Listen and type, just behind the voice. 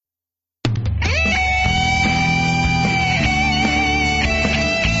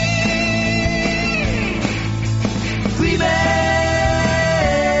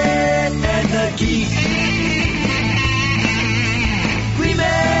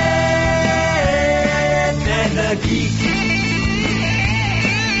a geek.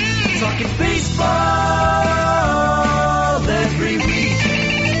 Talking baseball every week.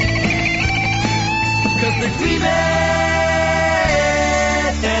 'Cause they're Gleeman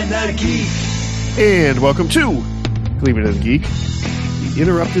and a geek. And welcome to Gleeman and Geek, the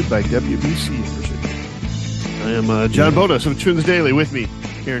interrupted by WBC version. I am John Bonus of Twins Daily. With me,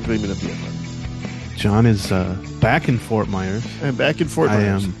 Aaron Gleeman of BFM. John is back in Fort Myers. I'm back in Fort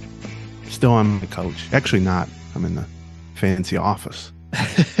Myers. I am still on my couch. Actually not. I'm in the fancy office,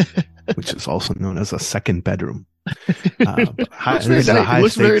 which is also known as a second bedroom. It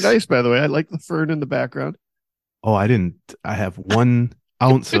looks very nice, by the way. I like the fern in the background. Oh, I have 1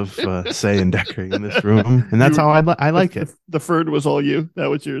 ounce of say in decorating this room, and that's how I like it. The fern was all you. That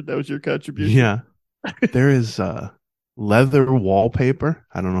was your contribution. Yeah, there is leather wallpaper.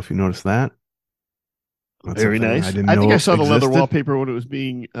 I don't know if you noticed that. That's very nice. I think I saw the leather wallpaper when it was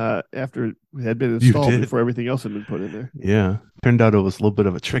being after it had been installed before everything else had been put in there. Yeah, turned out it was a little bit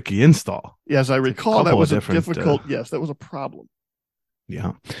of a tricky install. Yes, I recall that was a difficult. Yes, that was a problem.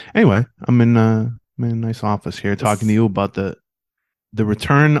 Yeah. Anyway, I'm in a nice office here talking to you about the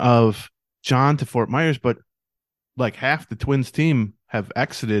return of John to Fort Myers, but like half the Twins team have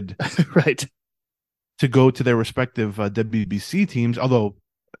exited right to go to their respective WBC teams. Although,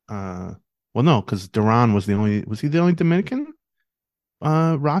 well, no, because Duran was he the only Dominican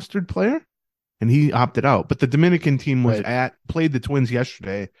rostered player, and he opted out. But the Dominican team was played the Twins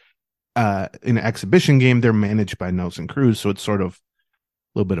yesterday in an exhibition game. They're managed by Nelson Cruz, so it's sort of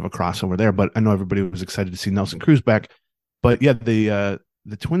a little bit of a crossover there. But I know everybody was excited to see Nelson Cruz back. But yeah, the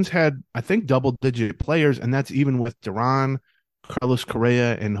Twins had, I think, double-digit players, and that's even with Duran, Carlos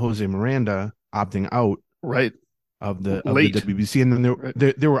Correa, and Jose Miranda opting out of the WBC. And then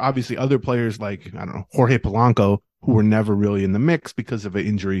there were obviously other players like, I don't know, Jorge Polanco, who were never really in the mix because of an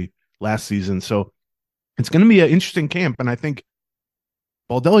injury last season. So it's going to be an interesting camp, and I think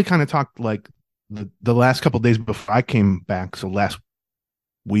Baldelli kind of talked like the last couple of days before I came back, so last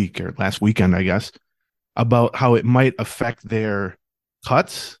week or last weekend, I guess, about how it might affect their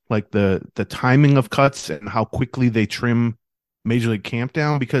cuts, like the timing of cuts and how quickly they trim Major League Camp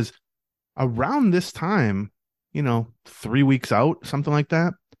down, because around this time, 3 weeks out, something like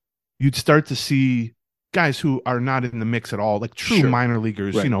that, you'd start to see guys who are not in the mix at all, like true minor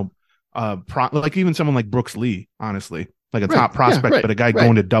leaguers, like even someone like Brooks Lee, honestly, like a top prospect, but a guy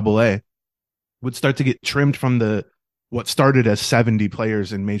going to Double-A, would start to get trimmed from what started as 70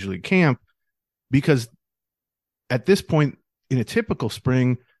 players in Major League Camp, because at this point in a typical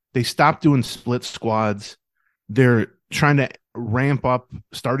spring, they stopped doing split squads. They're trying to ramp up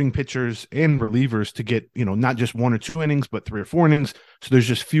starting pitchers and relievers to get, not just 1 or 2 innings, but 3 or 4 innings. So there's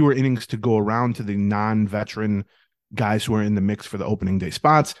just fewer innings to go around to the non-veteran guys who are in the mix for the opening day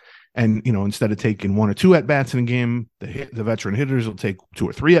spots. And, instead of taking 1 or 2 at-bats in a game, the veteran hitters will take 2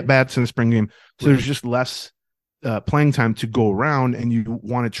 or 3 at-bats in a spring game. So there's just less playing time to go around, and you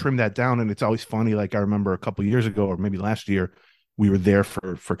want to trim that down. And it's always funny. Like I remember a couple of years ago, or maybe last year, we were there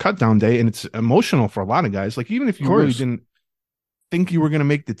for cut down day, and it's emotional for a lot of guys. Like even if you really didn't think you were going to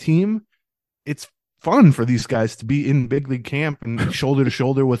make the team, it's fun for these guys to be in big league camp and shoulder to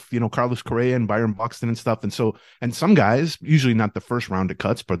shoulder with, Carlos Correa and Byron Buxton and stuff. And some guys, usually not the first round of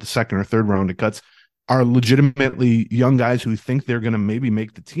cuts, but the second or third round of cuts, are legitimately young guys who think they're going to maybe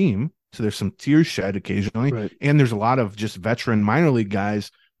make the team. So there's some tears shed occasionally. And there's a lot of just veteran minor league guys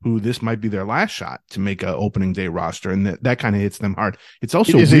who this might be their last shot to make a opening day roster. And that kind of hits them hard. It's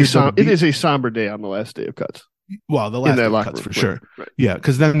also it is a somber day on the last day of cuts. Well, the last day of cuts for sure. Right. Yeah,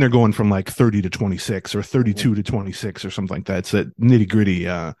 because then they're going from like 30 to 26 or 32 to 26 or something like that. It's that nitty gritty,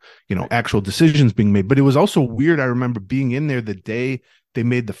 actual decisions being made. But it was also weird. I remember being in there the day they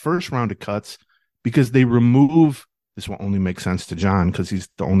made the first round of cuts, because they remove, this will only make sense to John because he's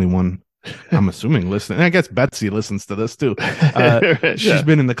the only one, I'm assuming, listening. And I guess Betsy listens to this too. She's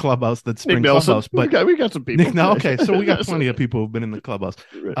been in the club's spring clubhouse. But we got some people. Okay, so we got plenty of people who've been in the clubhouse.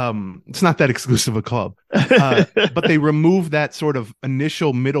 It's not that exclusive a club. But they remove that sort of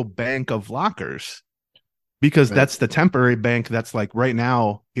initial middle bank of lockers, because that's the temporary bank. That's like right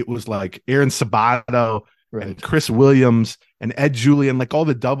now, it was like Aaron Sabato and Chris Williams and Ed Julian, like all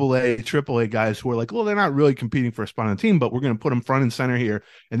the Double-A, Triple-A guys who are like, well, they're not really competing for a spot on the team, but we're going to put them front and center here.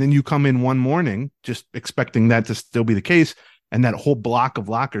 And then you come in one morning just expecting that to still be the case, and that whole block of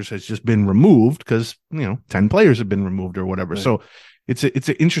lockers has just been removed because 10 players have been removed or whatever. So it's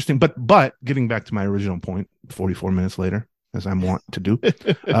an interesting, but getting back to my original point, 44 minutes later, as I'm wont to do,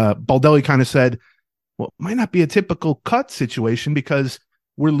 Baldelli kind of said, well, it might not be a typical cut situation, because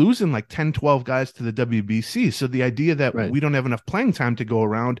we're losing like 10, 12 guys to the WBC. So the idea that Right. we don't have enough playing time to go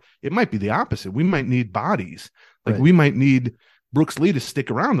around, it might be the opposite. We might need bodies. Like Right. we might need Brooks Lee to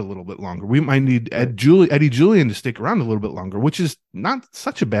stick around a little bit longer. We might need Eddie Julian to stick around a little bit longer, which is not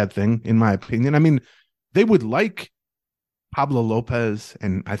such a bad thing, in my opinion. I mean, they would like Pablo Lopez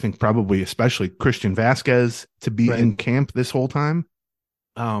and I think probably especially Christian Vasquez to be in camp this whole time.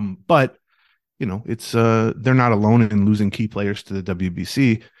 But you know, it's they're not alone in losing key players to the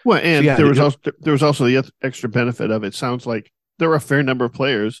WBC. Well, and so there was also the extra benefit of it. Sounds like there were a fair number of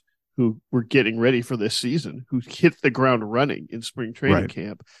players who were getting ready for this season who hit the ground running in spring training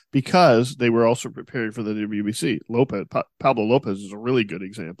camp because they were also preparing for the WBC. Pablo Lopez is a really good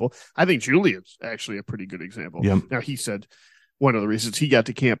example. I think Julian's actually a pretty good example. Yep. Now, he said one of the reasons he got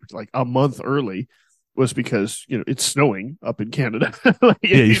to camp like a month early was because, you know, it's snowing up in Canada.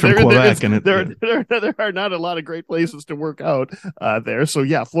 He's from Quebec, and there are not a lot of great places to work out there. So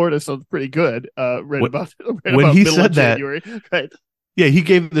yeah, Florida sounds pretty good. About he said that, January, right? Yeah, he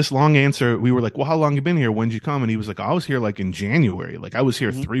gave this long answer. We were like, "Well, how long you been here? When did you come?" And he was like, "I was here like in January. Like I was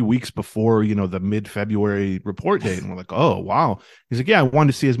here 3 weeks before, you know, the mid-February report date." And we're like, "Oh, wow." He's like, "Yeah, I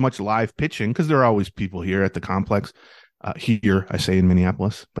wanted to see as much live pitching because there are always people here at the complex." Here, I say in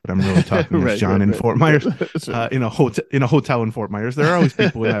Minneapolis, but I'm really talking as John in Fort Myers, in a hotel in Fort Myers. There are always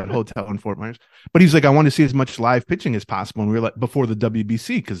people in that hotel in Fort Myers. But he's like, I want to see as much live pitching as possible. And we were like, before the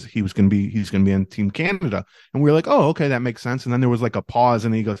WBC, because he's going to be on Team Canada. And we were like, oh, okay, that makes sense. And then there was like a pause,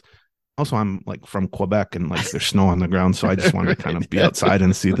 and he goes, also, I'm like from Quebec and like there's snow on the ground. So I just wanted to kind of be outside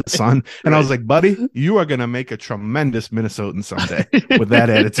and see the sun. And I was like, buddy, you are going to make a tremendous Minnesotan someday with that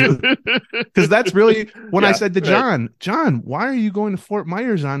attitude. Because that's really when I said to John, why are you going to Fort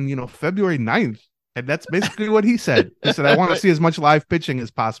Myers on, you know, February 9th? And that's basically what he said. He said, I want to see as much live pitching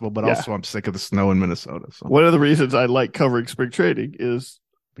as possible, but also I'm sick of the snow in Minnesota. So one of the reasons I like covering spring training is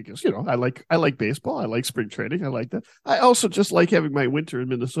because, you know, I like baseball. I like spring training. I like that. I also just like having my winter in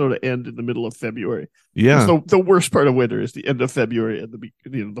Minnesota end in the middle of February. Yeah. So the worst part of winter is the end of February and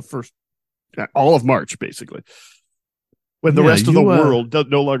the first, all of March, basically. When the rest of the world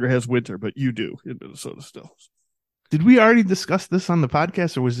no longer has winter, but you do in Minnesota still. Did we already discuss this on the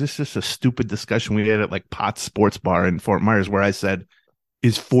podcast, or was this just a stupid discussion we had at like Potts Sports Bar in Fort Myers where I said,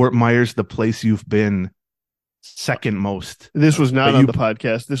 is Fort Myers the place you've been second most? This was not on the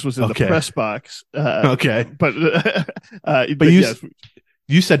podcast. This was in the press box. Okay. But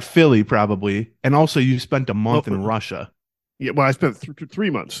you said Philly probably, and also you spent a month in Russia. Yeah, well, I spent 3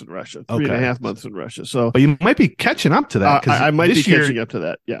 months in Russia, 3.5 months in Russia. So, but you might be catching up to that. I might be catching up to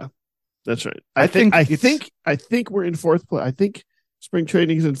that. Yeah, that's right. I think we're in fourth place. I think spring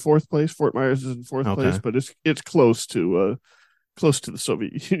training is in fourth place. Fort Myers is in fourth place, but it's close to the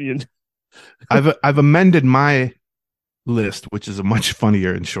Soviet Union. I've amended my list, which is a much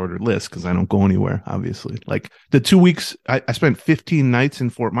funnier and shorter list because I don't go anywhere, obviously. Like the 2 weeks, I spent 15 nights in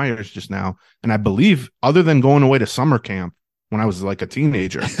Fort Myers just now, and I believe other than going away to summer camp when I was like a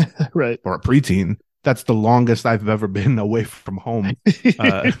teenager right, or a preteen, that's the longest I've ever been away from home.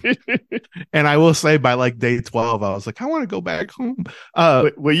 And I will say by like day 12, I was like, I want to go back home.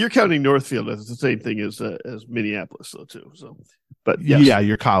 Well, you're counting Northfield as the same thing as Minneapolis, though, too. So, but yes. Yeah,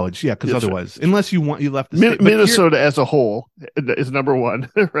 your college. Yeah, because otherwise, unless you left the state, Minnesota as a whole is number one,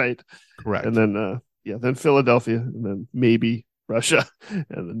 right? Correct. And then, then Philadelphia, and then maybe Russia, and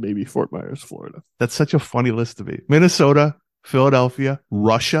then maybe Fort Myers, Florida. That's such a funny list to me. Minnesota, Philadelphia,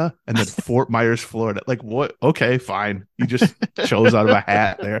 Russia, and then Fort Myers, Florida. Like what? Okay, fine. You just chose out of a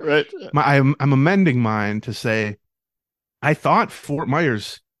hat there. Right. I'm amending mine to say, I thought Fort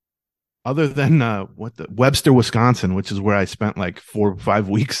Myers, other than Webster, Wisconsin, which is where I spent like 4 or 5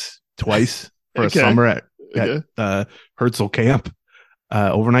 weeks twice for a summer at Herzl camp,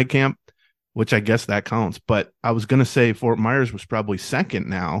 overnight camp, which I guess that counts. But I was going to say Fort Myers was probably second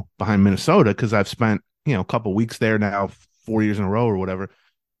now behind Minnesota because I've spent, a couple weeks there now, 4 years in a row or whatever.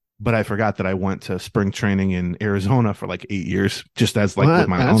 But I forgot that I went to spring training in Arizona for like 8 years, just as like with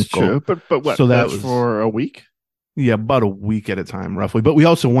my uncle. True. But what? So that was for a week? Yeah, about a week at a time, roughly. But we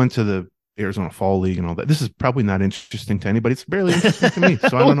also went to the Arizona Fall League and all that. This is probably not interesting to anybody. It's barely interesting to me.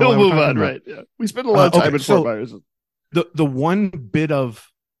 So I don't know. We'll move on, right? Yeah. We spent a lot of time in Fort Myers. The one bit of,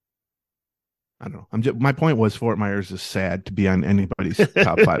 I don't know. My point was Fort Myers is sad to be on anybody's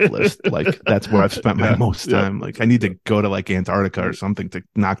top 5 list. Like that's where I've spent my most time. Like I need to go to like Antarctica or something to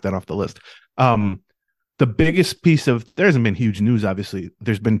knock that off the list. The biggest piece of, there hasn't been huge news, obviously.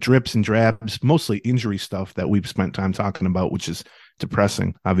 There's been drips and drabs, mostly injury stuff that we've spent time talking about, which is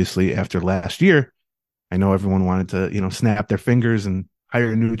depressing. Obviously, after last year, I know everyone wanted to, snap their fingers and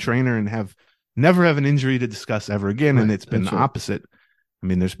hire a new trainer and never have an injury to discuss ever again. Right, and it's been the opposite. I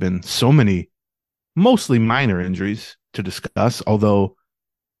mean, there's been so many, mostly minor injuries to discuss, although,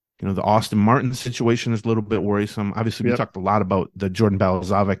 the Austin Martin situation is a little bit worrisome. Obviously, we talked a lot about the Jordan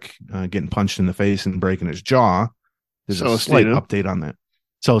Balazovic getting punched in the face and breaking his jaw. There's a slight update on that.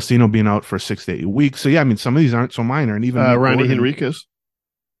 Celestino being out for 6 to 8 weeks. So, yeah, I mean, some of these aren't so minor. And even Ronnie Henriquez.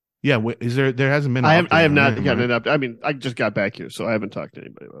 Yeah, is there hasn't been I have not gotten an update. I mean, I just got back here, so I haven't talked to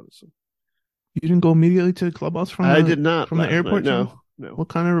anybody about it. So. You didn't go immediately to the clubhouse I did not from the airport? No. What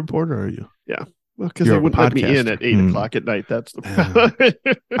kind of reporter are you? Yeah. Well, because they wouldn't let me in at 8 o'clock at night. That's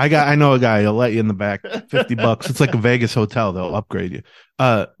the I know a guy. He'll let you in the back. $50. It's like a Vegas hotel. They'll upgrade you.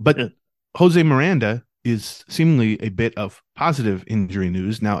 But Jose Miranda is seemingly a bit of positive injury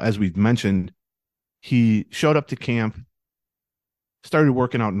news. Now, as we mentioned, he showed up to camp, started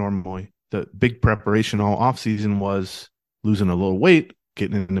working out normally. The big preparation all offseason was losing a little weight,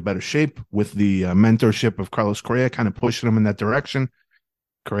 getting into better shape with the mentorship of Carlos Correa, kind of pushing him in that direction.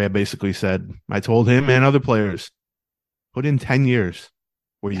 Correa basically said, I told him and other players, put in 10 years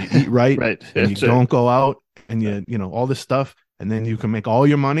where you eat right, and you don't go out and you all this stuff, and then you can make all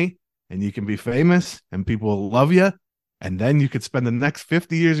your money and you can be famous and people will love you. And then you could spend the next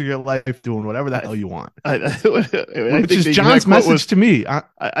 50 years of your life doing whatever the hell you want. Which is John's message to me.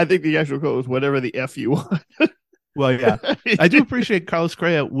 I think the actual quote was whatever the F you want. Well, yeah. I do appreciate Carlos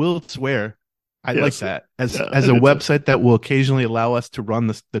Correa will swear. I like that. As a website that will occasionally allow us to run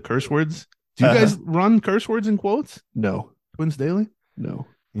the curse words. Do you guys run curse words in quotes? No. Twins Daily? No.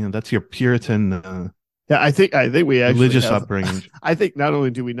 That's your Puritan I think we actually religious upbringing. I think not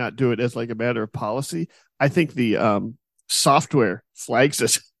only do we not do it as like a matter of policy, I think the software flags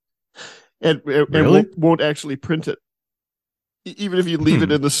it and won't actually print it. Even if you leave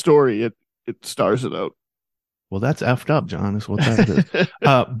it in the story, it stars it out. Well, that's effed up, John, is what that is.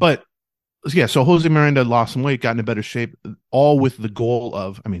 But yeah, so Jose Miranda lost some weight, got in better shape, all with the goal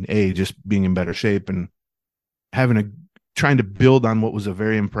of, just being in better shape and trying to build on what was a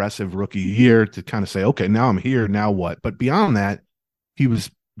very impressive rookie year to kind of say, okay, now I'm here, now what? But beyond that, he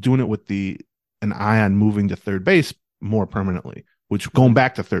was doing it with an eye on moving to third base more permanently, going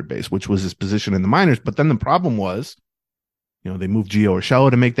back to third base, which was his position in the minors. But then the problem was, they moved Gio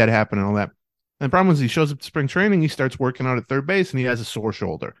Urshela to make that happen and all that. And the problem was he shows up to spring training, he starts working out at third base, and he has a sore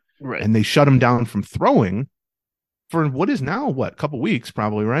shoulder. Right. And they shut him down from throwing for what is now, a couple weeks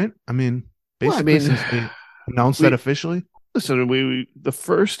probably, right? Basically since they announced that officially. Listen, the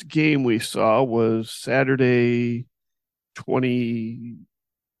first game we saw was Saturday 24th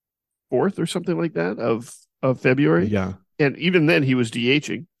or something like that of February. Yeah. And even then he was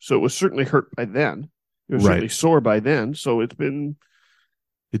DHing, so it was certainly hurt by then. It was certainly sore by then. So it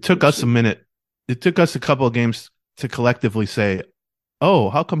took us a minute. It took us a couple of games to collectively say, oh,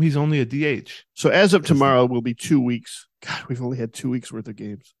 how come he's only a DH? So as of tomorrow, will be 2 weeks. God, we've only had 2 weeks worth of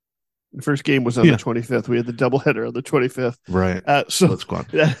games. The first game was on the 25th. We had the doubleheader on the 25th. Right. So let's go on.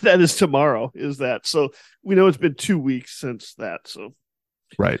 That is tomorrow, is that. So we know it's been 2 weeks since that. So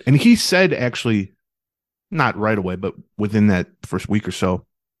right. And he said, actually, not right away, but within that first week or so,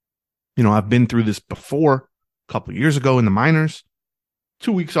 I've been through this before, a couple of years ago in the minors.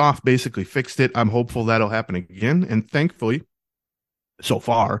 2 weeks off basically fixed it. I'm hopeful that'll happen again. And thankfully, so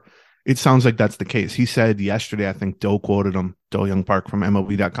far, it sounds like that's the case. He said yesterday, I think Doe Young Park from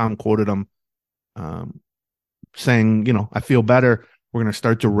MLB.com quoted him saying, I feel better. We're going to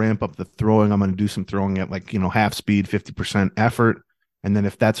start to ramp up the throwing. I'm going to do some throwing at half speed, 50% effort. And then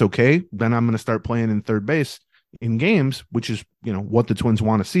if that's okay, then I'm going to start playing in third base in games, which is, what the Twins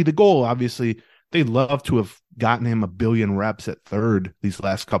want to see. The goal, obviously, they'd love to have gotten him 1 billion reps at third these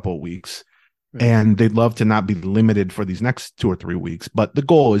last couple of weeks. Right. And they'd love to not be limited for these next 2 or 3 weeks. But the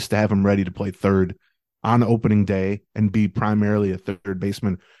goal is to have him ready to play third on opening day and be primarily a third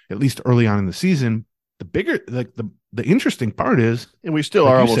baseman, at least early on in the season. The bigger, the interesting part is, and we still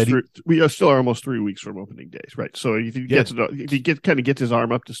are almost 3 weeks from opening days, right? So if he gets his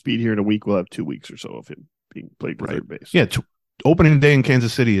arm up to speed here in a week, we'll have 2 weeks or so of him being played for third base. Yeah, opening day in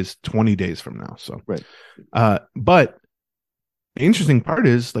Kansas City is 20 days from now. So right, but the interesting part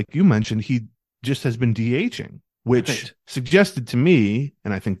is, like you mentioned, he just has been DHing, which suggested to me,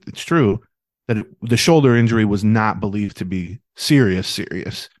 and I think it's true, that the shoulder injury was not believed to be serious.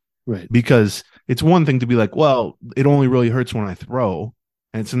 Right. Because it's one thing to be like, well, it only really hurts when I throw.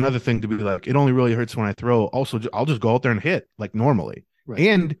 And it's another thing to be like, it only really hurts when I throw. Also, I'll just go out there and hit like normally. Right.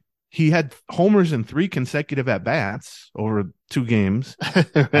 And he had homers in 3 consecutive at-bats over 2 games. Right,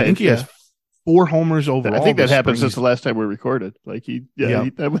 I think he has 4 homers overall. I think that happened since the last time we recorded. Like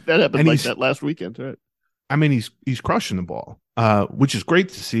that happened like that last weekend, right? He's crushing the ball, which is great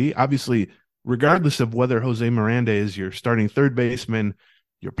to see. Obviously, regardless of whether Jose Miranda is your starting third baseman,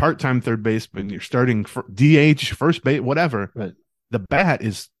 your part-time third baseman, you're starting for DH, first base, whatever. Right. The bat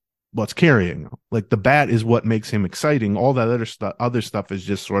is what's carrying. Like the bat is what makes him exciting. All that other stuff is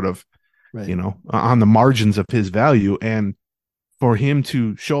just sort of, Right. you know, on the margins of his value. And for him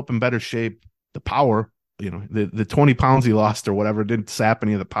to show up in better shape, the power, you know, the 20 pounds he lost or whatever didn't sap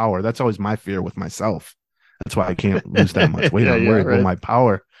any of the power. That's always my fear with myself. That's why I can't lose that much weight. I'm worried about my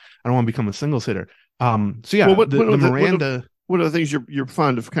power. I don't want to become a singles hitter. So yeah, well, the Miranda. One of the things you're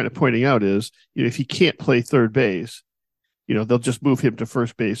fond of kind of pointing out is, you know, if he can't play third base, you know, they'll just move him to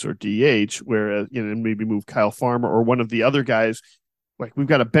first base or DH, whereas, you know, maybe move Kyle Farmer or one of the other guys. Like we've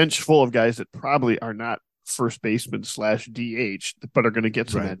got a bench full of guys that probably are not first baseman / DH, but are going to get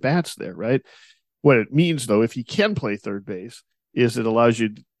some at bats there, right? What it means, though, if he can play third base, is it allows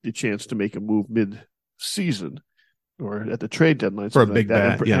you the chance to make a move mid-season or at the trade deadline for a big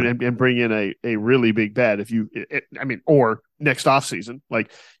bat, and bring in a really big bat. If you, or next offseason,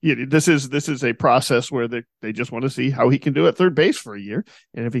 like this is a process where they just want to see how he can do at third base for a year,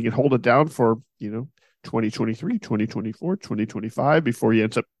 and if he can hold it down for 2023, 2024, 2025 before he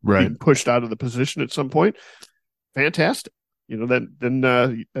ends up being pushed out of the position at some point, fantastic. Then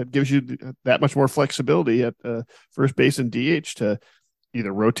that gives you that much more flexibility at first base and DH to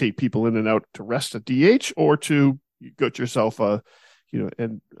either rotate people in and out to rest at DH or to get yourself a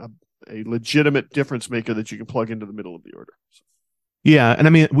legitimate difference maker that you can plug into the middle of the order. So. Yeah, and I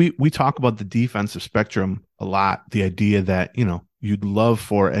mean we talk about the defensive spectrum a lot. The idea that you'd love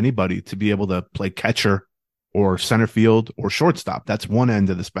for anybody to be able to play catcher or center field or shortstop. That's one end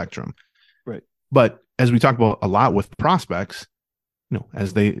of the spectrum, right? But as we talk about a lot with prospects,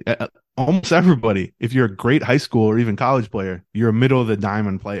 as they almost everybody, if you're a great high school or even college player, you're a middle of the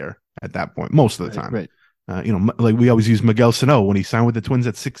diamond player at that point most of the time. Right. Like we always use Miguel Sano when he signed with the Twins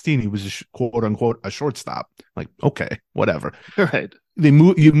at 16, he was quote unquote a shortstop. Like, okay, whatever. Right.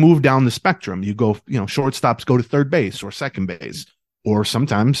 You move down the spectrum. You go, shortstops go to third base or second base, or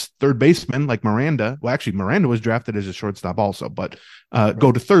sometimes third baseman like Miranda. Well, actually, Miranda was drafted as a shortstop also, but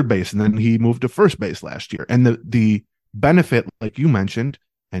go to third base, and then he moved to first base last year. And the benefit, like you mentioned,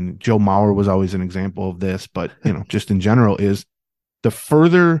 and Joe Mauer was always an example of this, but just in general, is the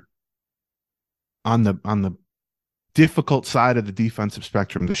further on the difficult side of the defensive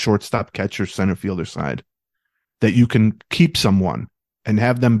spectrum, the shortstop, catcher, center fielder side, that you can keep someone and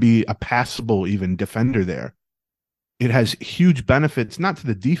have them be a passable even defender there. It has huge benefits, not to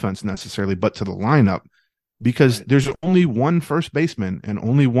the defense necessarily, but to the lineup, because there's only one first baseman and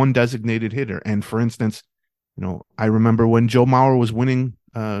only one designated hitter. And for instance, I remember when Joe Mauer was winning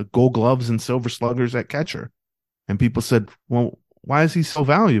Gold Gloves and Silver Sluggers at catcher, and people said, well, why is he so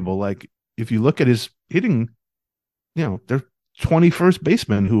valuable? Like, if you look at his hitting, there's 20 first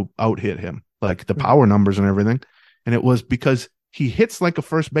basemen who out hit him, like the power numbers and everything. And it was because he hits like a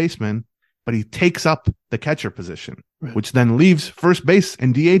first baseman, but he takes up the catcher position, which then leaves first base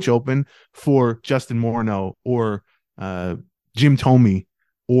and DH open for Justin Morneau or Jim Thome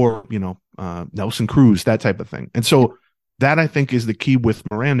or, Nelson Cruz, that type of thing. And so that, I think, is the key with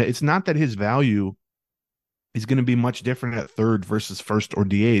Miranda. It's not that his value is going to be much different at third versus first or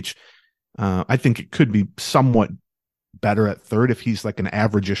DH. I think it could be somewhat better at third if he's like an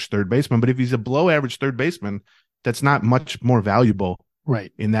average-ish third baseman. But if he's a below-average third baseman, that's not much more valuable,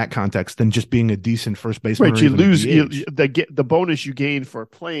 in that context than just being a decent first baseman. Right, you lose the bonus you gain for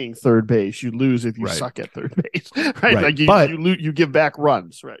playing third base. You lose if you suck at third base. Right, like you give back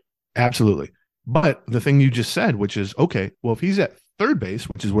runs. Right, absolutely. But the thing you just said, which is okay, well, if he's at third base,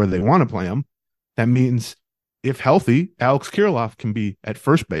 which is where they want to play him, that means if healthy, Alex Kirilloff can be at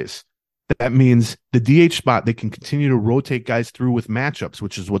first base. That means the DH spot, they can continue to rotate guys through with matchups,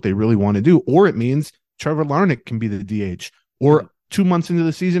 which is what they really want to do. Or it means Trevor Larnach can be the DH. Or 2 months into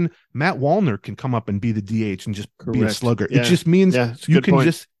the season, Matt Wallner can come up and be the DH and just be a slugger. Yeah. It just means you can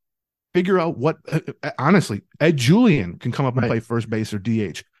just figure out what, honestly, Ed Julian can come up and play first base or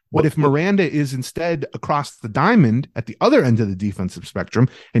DH. But if Miranda is instead across the diamond at the other end of the defensive spectrum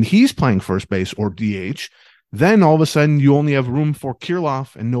and he's playing first base or DH, then all of a sudden you only have room for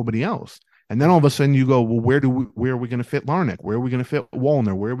Kirilloff and nobody else. And then all of a sudden you go, well, where are we going to fit Larnach? Where are we going to fit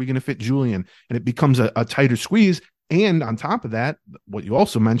Wallner? Where are we going to fit Julian? And it becomes a tighter squeeze. And on top of that, what you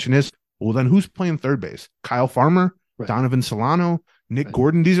also mentioned is, well, then who's playing third base? Kyle Farmer, Donovan Solano, Nick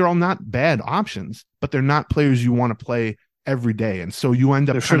Gordon. These are all not bad options, but they're not players you want to play every day. And so you end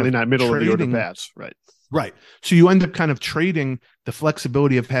up they're certainly not middle of the order bats. Right. So you end up kind of trading the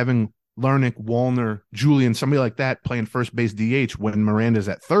flexibility of having Larnach, Wallner, Julian, somebody like that playing first base DH when Miranda's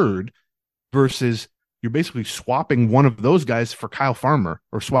at third, versus you're basically swapping one of those guys for Kyle Farmer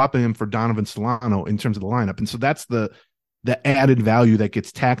or swapping him for Donovan Solano in terms of the lineup. And so that's the the added value that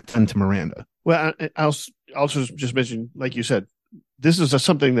gets tacked onto Miranda. Well, I'll also just mention, like you said, this is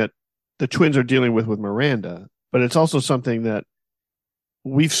something that the Twins are dealing with Miranda, but it's also something that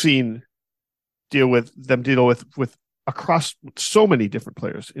we've seen deal with across so many different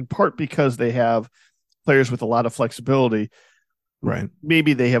players, in part because they have players with a lot of flexibility. Right.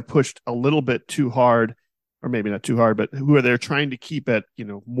 Maybe they have pushed a little bit too hard, or maybe not too hard, but who are they're trying to keep at,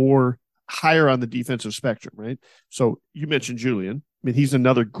 more higher on the defensive spectrum, right? So you mentioned Julian. I mean, he's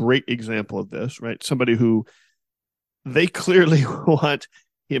another great example of this, right? Somebody who they clearly want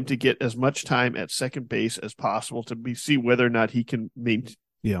him to get as much time at second base as possible to see whether or not he can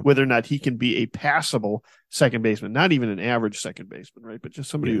whether or not he can be a passable second baseman, not even an average second baseman, right? But just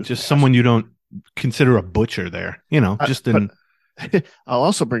somebody who's just someone you don't consider a butcher there, I'll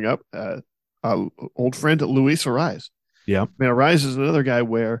also bring up old friend Luis Ariz. Yeah. I mean, Ariz is another guy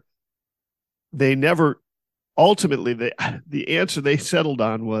where they never ultimately the answer they settled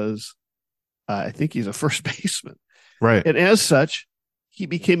on was I think he's a first baseman. Right. And as such, he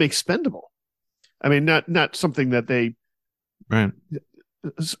became expendable. I mean, not something that they right.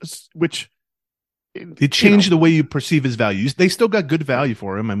 Which it changed the way you perceive his values. They still got good value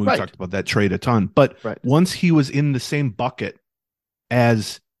for him. I mean, we talked about that trade a ton, but once he was in the same bucket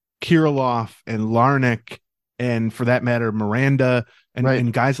as Kirilloff and Larnach, and for that matter, Miranda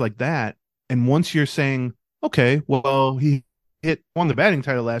and guys like that. And once you're saying, okay, well, he won the batting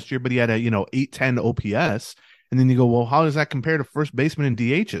title last year, but he had a 810 OPS. And then you go, well, how does that compare to first baseman and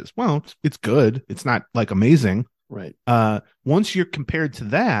DHs? Well, it's good. It's not like amazing. Right. Once you're compared to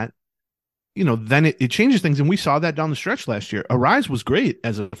that, then it changes things. And we saw that down the stretch last year. Ariz was great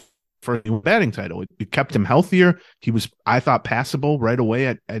for a batting title. It kept him healthier. He was, I thought, passable right away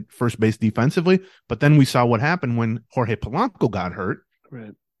at first base defensively. But then we saw what happened when Jorge Polanco got hurt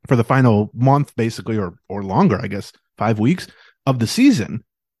for the final month, basically, or longer, I guess, 5 weeks of the season,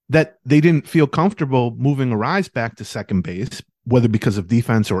 that they didn't feel comfortable moving Ariz back to second base, whether because of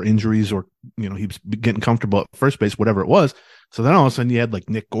defense or injuries or, he was getting comfortable at first base, whatever it was. So then all of a sudden you had like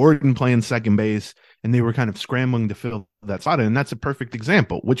Nick Gordon playing second base, and they were kind of scrambling to fill that spot. And that's a perfect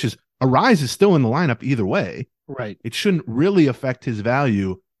example, which is Ariz is still in the lineup either way. Right. It shouldn't really affect his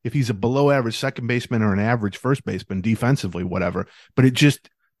value if he's a below average second baseman or an average first baseman defensively, whatever. But it just,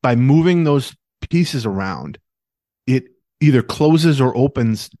 by moving those pieces around, it either closes or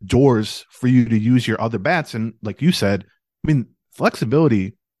opens doors for you to use your other bats. And like you said, I mean,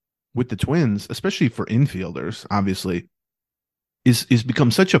 flexibility with the Twins, especially for infielders, obviously, is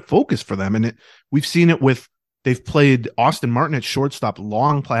become such a focus for them. And we've seen it with, they've played Austin Martin at shortstop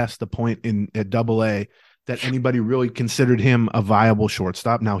long past the point at Double-A that anybody really considered him a viable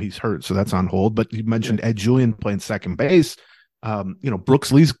shortstop. Now he's hurt, so that's on hold. But you mentioned Ed Julian playing second base.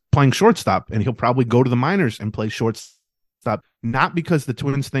 Brooks Lee's playing shortstop, and he'll probably go to the minors and play shortstop. Not because the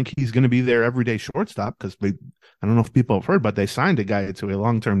Twins think he's going to be their everyday shortstop, because I don't know if people have heard, but they signed a guy to a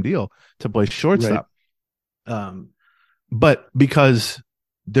long-term deal to play shortstop. Right. But because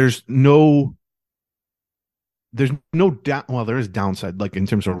there's no doubt. Well, there is downside, like in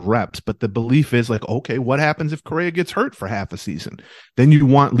terms of reps, but the belief is like, okay, what happens if Correa gets hurt for half a season? Then you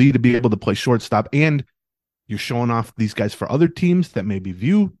want Lee to be able to play shortstop, and you're showing off these guys for other teams that maybe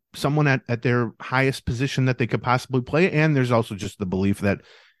view someone at their highest position that they could possibly play. And there's also just the belief that,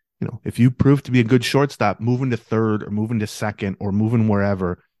 if you prove to be a good shortstop, moving to third or moving to second or moving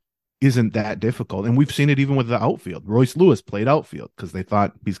wherever isn't that difficult. And we've seen it even with the outfield. Royce Lewis played outfield because they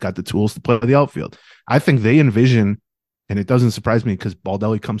thought he's got the tools to play the outfield. I think they envision, and it doesn't surprise me because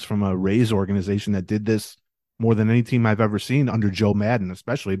Baldelli comes from a Rays organization that did this more than any team I've ever seen under Joe Madden,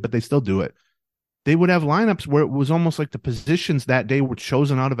 especially, but they still do it. They would have lineups where it was almost like the positions that day were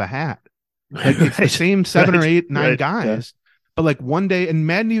chosen out of a hat. Like it's the same 7 or 8, 9 guys. But like one day, and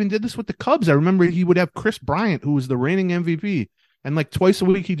Madden even did this with the Cubs. I remember he would have Chris Bryant, who was the reigning MVP. And like twice a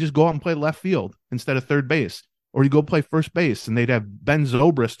week, he'd just go out and play left field instead of third base. Or he'd go play first base, and they'd have Ben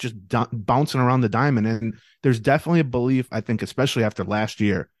Zobrist just bouncing around the diamond. And there's definitely a belief, I think, especially after last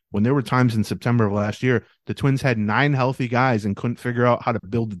year, when there were times in September of last year, the Twins had 9 healthy guys and couldn't figure out how to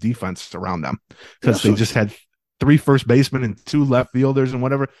build the defense around them because they just had 3 first basemen and 2 left fielders and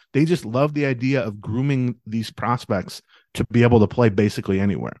whatever. They just love the idea of grooming these prospects to be able to play basically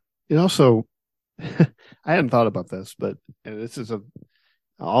anywhere. It also, I hadn't thought about this, but this is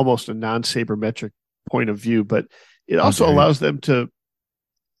almost a non-sabermetric point of view, but it also allows them to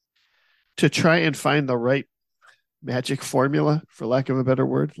try and find the right magic formula, for lack of a better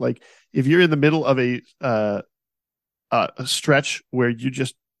word. Like if you're in the middle of a stretch where you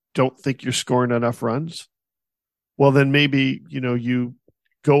just don't think you're scoring enough runs, well, then maybe, you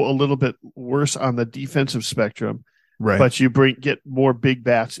go a little bit worse on the defensive spectrum, Right. but you get more big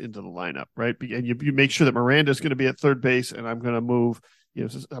bats into the lineup, right? And you make sure that Miranda is going to be at third base, and I'm going to move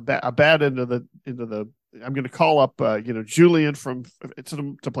a bat into the. I'm going to call up Julian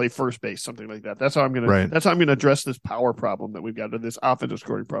to play first base, something like that. That's how I'm going to. Right. That's how I'm going to address this power problem that we've got, or this offensive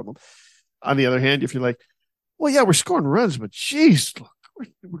scoring problem. On the other hand, if you're like, well, yeah, we're scoring runs, but geez,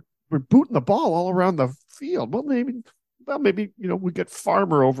 look, we're booting the ball all around the field. Well, maybe we get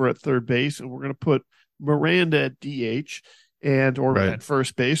Farmer over at third base, and we're going to put Miranda at DH or at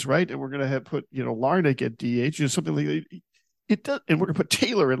first base, right? And we're going to put Larnach at DH, something like that. It does, and we're going to put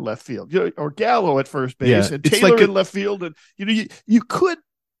Taylor in left field, or Gallo at first base, and Taylor in left field, and you could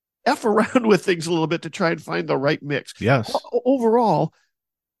F around with things a little bit to try and find the right mix. Yes. Overall,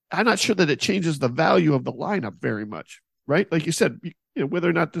 I'm not sure that it changes the value of the lineup very much, right? Like you said, whether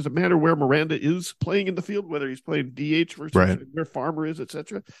or not does it matter where Miranda is playing in the field, whether he's playing DH versus where Farmer is,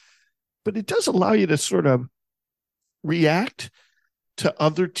 etc. But it does allow you to sort of react to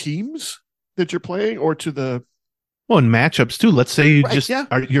other teams that you're playing, or to the in matchups too. Let's say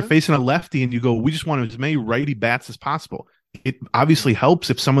you're facing a lefty and you go, we just want as many righty bats as possible. It obviously helps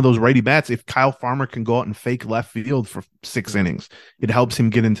if some of those righty bats, if Kyle Farmer can go out and fake left field for 6 innings, it helps him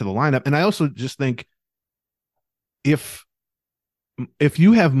get into the lineup. And I also just think if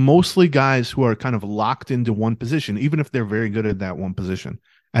you have mostly guys who are kind of locked into one position, even if they're very good at that one position,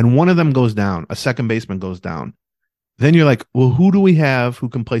 and one of them goes down, a second baseman goes down, then you're like, well, who do we have who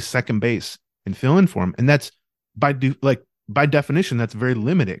can play second base and fill in for him? And that's by definition, that's very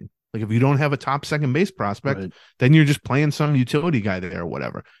limiting. Like, if you don't have a top second base prospect, then you're just playing some utility guy there or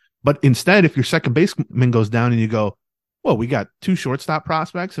whatever. But instead, if your second baseman goes down and you go, well, we got 2 shortstop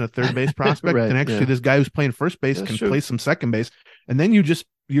prospects and a third base prospect, and actually this guy who's playing first base can play some second base, and then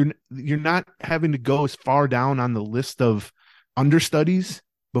you're not having to go as far down on the list of understudies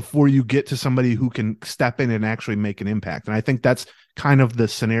before you get to somebody who can step in and actually make an impact. And I think that's kind of the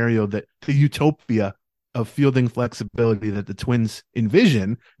scenario, that the utopia of fielding flexibility that the Twins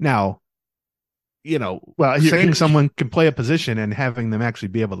envision. Now, saying someone can play a position and having them actually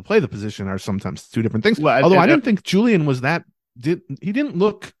be able to play the position are sometimes two different things. Although I didn't think Julian was he didn't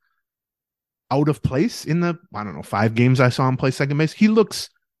look out of place in the, 5 games I saw him play second base. He looks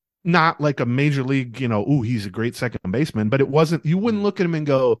not like a major league, he's a great second baseman, but you wouldn't look at him and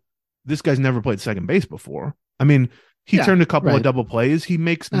go, this guy's never played second base before. I mean, he turned a couple of double plays. He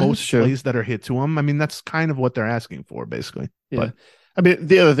makes most plays that are hit to him. I mean, that's kind of what they're asking for, basically. Yeah. But I mean,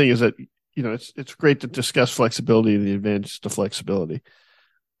 the other thing is that, it's great to discuss flexibility and the advantages to flexibility.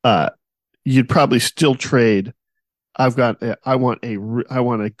 You'd probably still trade. I want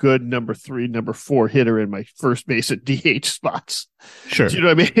a good number 3, number 4 hitter in my first base and DH spots. Sure. Do you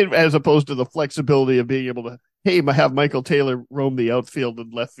know what I mean? As opposed to the flexibility of being able to, have Michael Taylor roam the outfield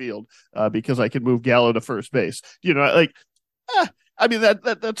and left field because I can move Gallo to first base. I mean,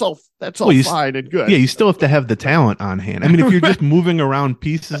 that's all fine and good. Yeah, you still have to have the talent on hand. I mean, if you're just moving around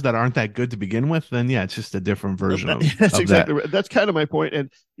pieces that aren't that good to begin with, then it's just a different version of exactly that. Right. That's kind of my point.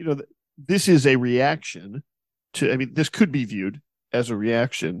 And this is a reaction to. I mean, this could be viewed as a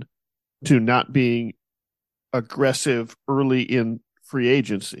reaction to not being aggressive early in free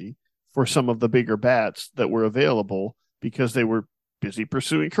agency for some of the bigger bats that were available because they were busy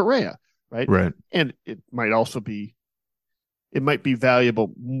pursuing Correa, right? Right. And it might be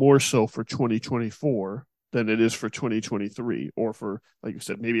valuable more so for 2024 than it is for 2023, or for, like you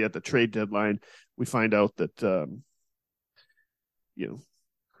said, maybe at the trade deadline, we find out that,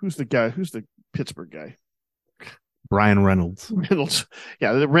 who's the Pittsburgh guy? Brian Reynolds.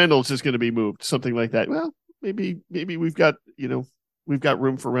 Yeah. The Reynolds is going to be moved, something like that. Well, maybe we've got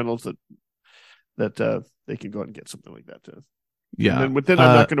room for Reynolds that they can go out and get something like that too. Yeah. And then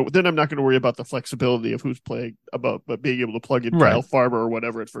I'm not going to worry about the flexibility of who's playing, but being able to plug in Kyle Farmer or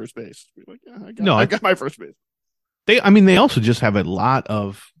whatever at first base. Like, I got my first base. They also just have a lot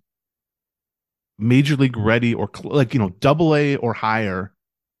of major league ready or double A or higher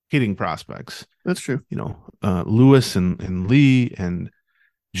hitting prospects. That's true. Lewis and Lee and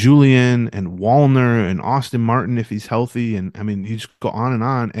Julian and Wallner and Austin Martin if he's healthy, and I mean you just go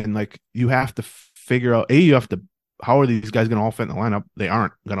on, and you have to figure out how are these guys going to all fit in the lineup? They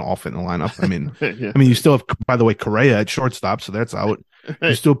aren't going to all fit in the lineup. I mean, you still have, by the way, Correa at shortstop, so that's out.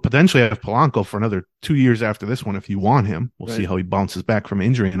 You still potentially have Polanco for another 2 years after this one if you want him. We'll see how he bounces back from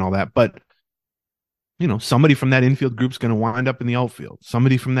injury and all that. But somebody from that infield group's going to wind up in the outfield.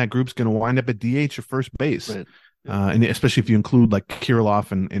 Somebody from that group's going to wind up at DH or first base. Right. And especially if you include like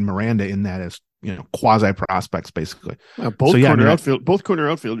Kirilloff and Miranda in that as quasi prospects, basically. Both corner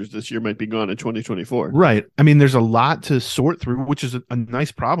outfielders this year might be gone in 2024. Right. I mean, there's a lot to sort through, which is a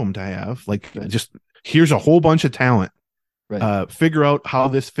nice problem to have. Like, just here's a whole bunch of talent. Right. Figure out how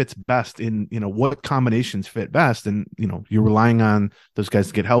this fits best in, what combinations fit best. And, you're relying on those guys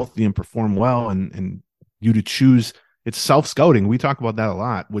to get healthy and perform well and you to choose. It's self-scouting. We talk about that a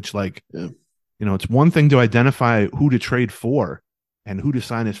lot, which it's one thing to identify who to trade for and who to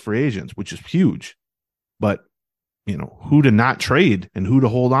sign as free agents, which is huge. But, who to not trade and who to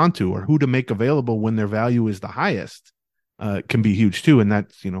hold on to or who to make available when their value is the highest can be huge too. And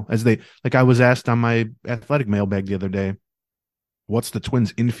that's, I was asked on my Athletic mailbag the other day, what's the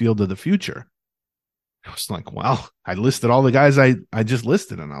Twins infield of the future? I was like, well, I listed all the guys I just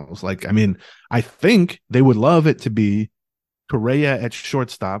listed. And I was like, I think they would love it to be Correa at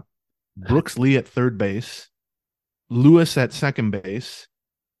shortstop, Brooks Lee at third base, Lewis at second base,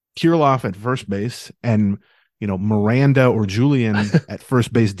 Kirilloff at first base, and, Miranda or Julian at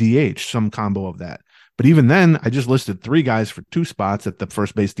first base DH, some combo of that. But even then, I just listed 3 guys for 2 spots at the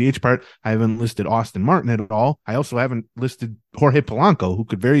first base DH part. I haven't listed Austin Martin at all. I also haven't listed Jorge Polanco, who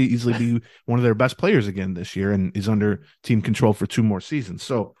could very easily be one of their best players again this year and is under team control for 2 more seasons.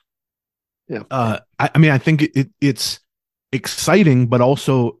 So, yeah, I think it's exciting, but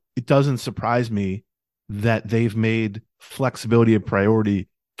also it doesn't surprise me that they've made flexibility a priority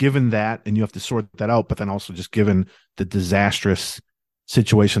given that, and you have to sort that out, but then also just given the disastrous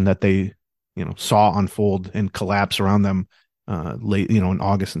situation that they saw unfold and collapse around them late, in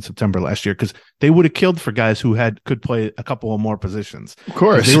August and September last year, because they would have killed for guys who could play a couple of more positions. Of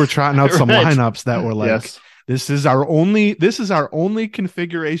course, they were trotting out some right. lineups that were like, yes. This is our only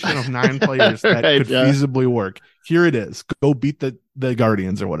configuration of 9 players that could feasibly work. Here it is. Go beat the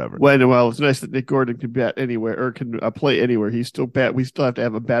Guardians or whatever. Well, it's nice that Nick Gordon can bat anywhere or can play anywhere. He's still we still have to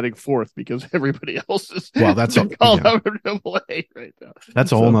have a batting fourth because everybody else is that's called out to play right now.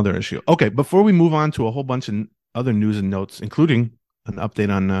 That's a whole nother issue. Okay, before we move on to a whole bunch of other news and notes, including an update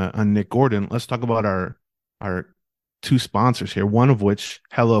on Nick Gordon, let's talk about our 2 sponsors here. One of which,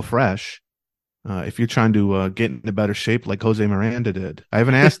 HelloFresh. If you're trying to get into better shape like Jose Miranda did. I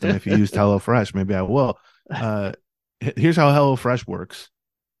haven't asked him if he used HelloFresh. Maybe I will. Here's how HelloFresh works.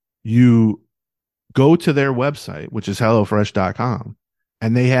 You go to their website, which is HelloFresh.com,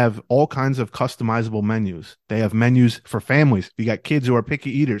 and they have all kinds of customizable menus. They have menus for families. If you got kids who are picky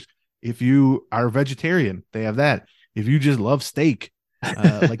eaters. If you are a vegetarian, they have that. If you just love steak,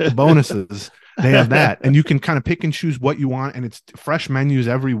 like the bonuses, they have that. And you can kind of pick and choose what you want, and it's fresh menus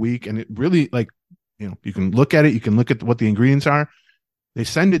every week. And it really, you can look at it. You can look at what the ingredients are. They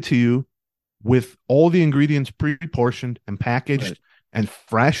send it to you with all the ingredients pre-portioned and packaged and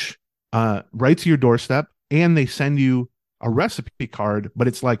fresh, right to your doorstep. And they send you a recipe card, but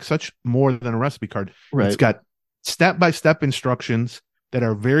it's like such more than a recipe card. Right. It's got step-by-step instructions that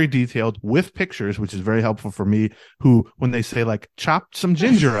are very detailed with pictures, which is very helpful for me, who, when they say chop some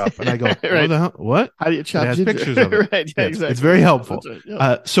ginger up, and I go, right. What the hell? What? How do you chop ginger? Pictures of it. Right. Yeah, exactly. It's very helpful. Right.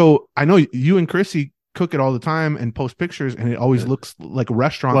 Yeah. So I know you and Chrissy cook it all the time and post pictures, and it always looks like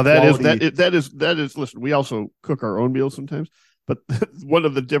restaurant. Well, quality. that is. Listen, we also cook our own meals sometimes, but one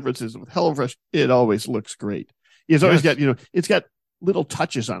of the differences with HelloFresh, it always looks great. It's always got it's got little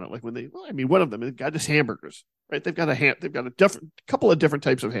touches on it, like when one of them has got his hamburgers. Right, they've got a couple of different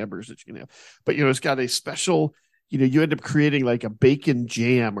types of hamburgers that you can have, but it's got a special. You end up creating like a bacon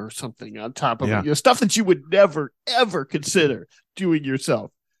jam or something on top of it. Stuff that you would never ever consider doing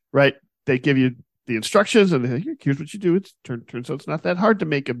yourself. Right? They give you the instructions, and they say, here's what you do. Turns out it's not that hard to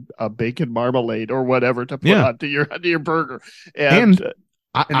make a bacon marmalade or whatever to put onto your burger. And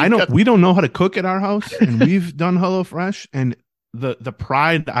we don't know how to cook at our house, and we've done HelloFresh, and the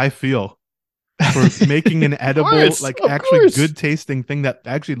pride I feel for making an edible, good tasting thing that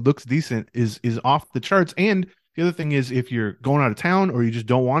actually looks decent is off the charts. And the other thing is, if you're going out of town or you just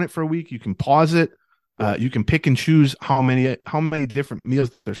don't want it for a week, you can pause it. You can pick and choose how many different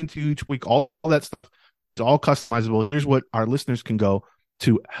meals there's into each week. All that stuff. It's all customizable. Here's what our listeners can go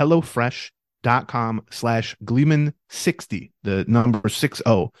to: HelloFresh.com/Gleeman60, the number 60.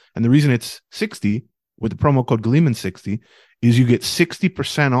 And the reason it's 60 with the promo code Gleeman60 is you get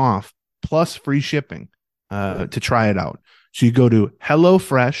 60% off plus free shipping to try it out. So you go to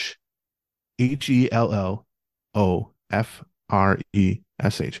HelloFresh, HelloFresh,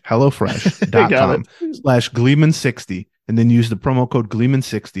 HelloFresh.com/Gleeman60, and then use the promo code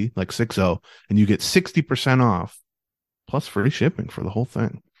Gleeman60, like 60, and you get 60% off plus free shipping for the whole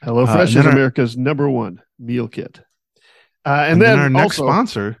thing. HelloFresh is America's #1 meal kit. And then our next also,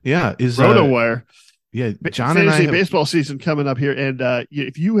 sponsor, is RotoWire. John Fantasy and I baseball season coming up here, and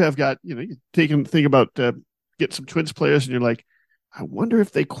if you have got, you think about get some Twins players, and you're like, I wonder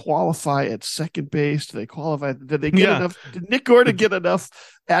if they qualify at second base. Do they qualify? Did they get enough? Did Nick Gordon get enough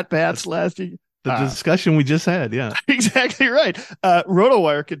at bats last year? The discussion we just had. Yeah, exactly right.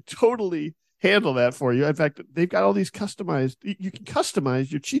 RotoWire can totally handle that for you. In fact, they've got all these customized. You can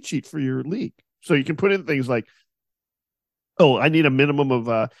customize your cheat sheet for your league, so you can put in things like, "Oh, I need a minimum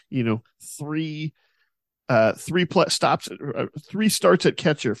of three stops, 3 starts at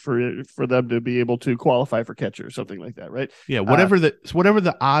catcher for them to be able to qualify for catcher," or something like that, right? Yeah, whatever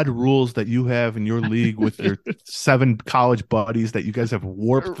the odd rules that you have in your league with your 7 college buddies that you guys have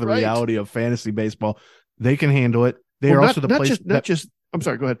warped the reality of fantasy baseball, they can handle it. They are also the place. Not just. I'm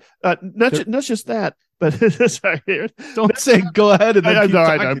sorry. Go ahead. Not just that, but sorry. Don't say go ahead. And then I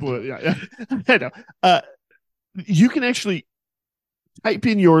know. You can actually type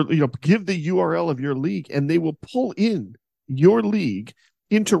in give the URL of your league, and they will pull in your league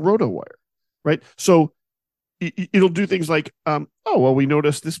into RotoWire, right? So it'll do things like, we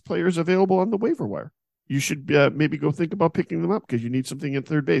noticed this player is available on the waiver wire. You should maybe go think about picking them up because you need something at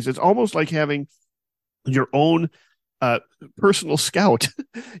third base. It's almost like having your own personal scout,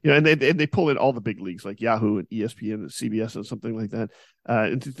 and they pull in all the big leagues like Yahoo and ESPN and CBS and something like that.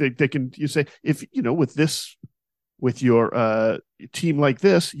 And they can, you say, if with your team like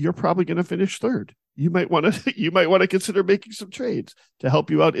this, you're probably going to finish third. You might want to consider making some trades to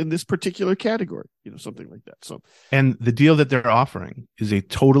help you out in this particular category, something like that. So, and the deal that they're offering is a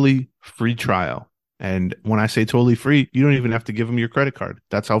totally free trial. And when I say totally free, you don't even have to give them your credit card.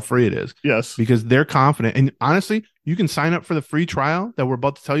 That's how free it is. Yes. Because they're confident. And honestly, you can sign up for the free trial that we're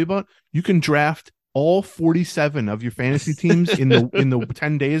about to tell you about. You can draft all 47 of your fantasy teams in the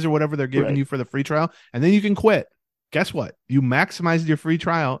 10 days or whatever they're giving you for the free trial. And then you can quit. Guess what? You maximized your free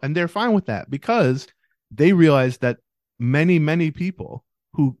trial, and they're fine with that because they realize that many, many people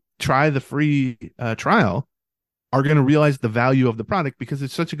who try the free trial are going to realize the value of the product because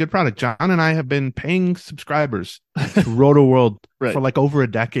it's such a good product. John and I have been paying subscribers to Roto World for like over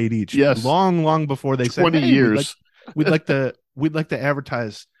a decade each. Yes. Long before they said 20 years. We'd like to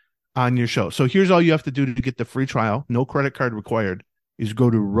advertise on your show. So here's all you have to do to get the free trial. No credit card required. Is go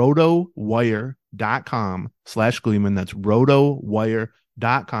to rotowire.com/Gleeman. That's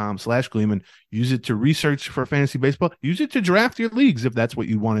rotowire.com/Gleeman. Use it to research for fantasy baseball. Use it to draft your leagues if that's what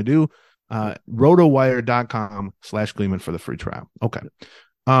you want to do. Rotowire.com/Gleeman for the free trial. Okay.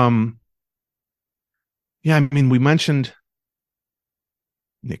 Yeah, I mean, we mentioned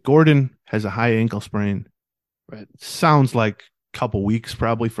Nick Gordon has a high ankle sprain. Right. Sounds like a couple weeks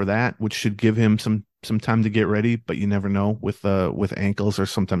probably for that, which should give him some time to get ready, but you never know with ankles are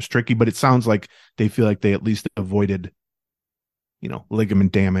sometimes tricky, but it sounds like they feel like they at least avoided,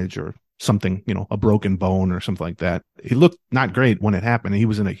 ligament damage or something, a broken bone or something like that. He looked not great when it happened. He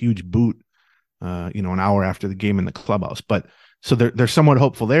was in a huge boot, an hour after the game in the clubhouse, but so they're somewhat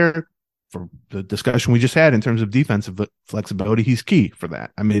hopeful there for the discussion we just had in terms of defensive flexibility. He's key for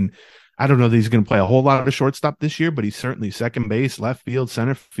that. I mean, I don't know that he's going to play a whole lot of shortstop this year, but he's certainly second base, left field,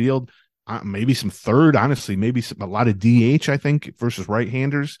 center field, maybe some third, honestly, maybe a lot of DH, I think, versus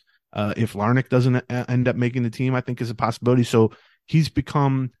right-handers. If Larnach doesn't end up making the team, I think is a possibility. So he's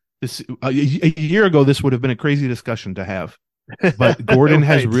become this a year ago. This would have been a crazy discussion to have, but Gordon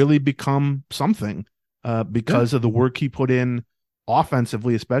has really become something because of the work he put in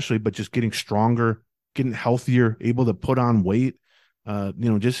offensively, especially, but just getting stronger, getting healthier, able to put on weight.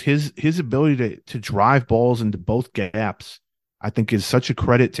 Just his ability to drive balls into both gaps, I think is such a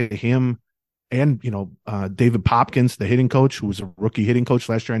credit to him. And, David Popkins, the hitting coach, who was a rookie hitting coach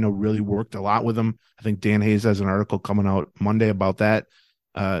last year, I know really worked a lot with him. I think Dan Hayes has an article coming out Monday about that.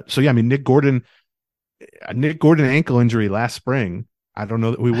 Nick Gordon ankle injury last spring. I don't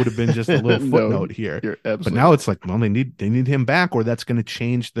know that we would have been just a little footnote here, but now it's like, well, they need him back, or that's going to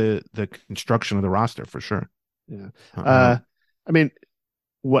change the construction of the roster for sure. Yeah.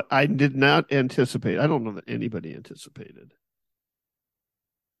 What I did not anticipate, I don't know that anybody anticipated.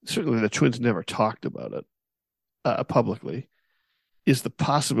 Certainly the Twins never talked about it publicly, is the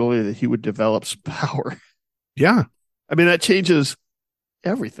possibility that he would develop some power. Yeah. I mean, that changes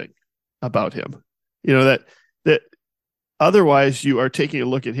everything about him. That otherwise you are taking a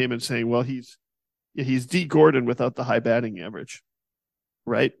look at him and saying, well, he's D. Gordon without the high batting average,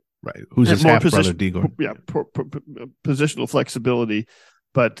 right? Right. Who's his half-brother, D. Gordon? Yeah, positional flexibility.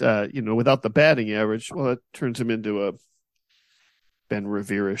 But, without the batting average, well, it turns him into a Ben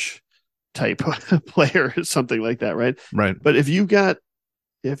Revere-ish type player or something like that, right? Right. But if he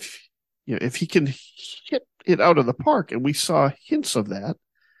can hit it out of the park, and we saw hints of that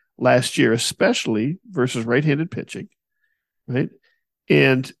last year, especially versus right-handed pitching, right?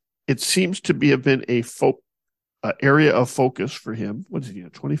 And it seems to have been a area of focus for him. What is he,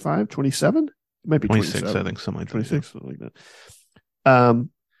 25, 27? It might be 26, I think, something like 26, that. something like that.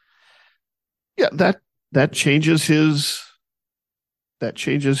 Yeah, that changes his that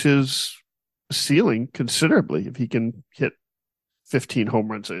changes his ceiling considerably if he can hit 15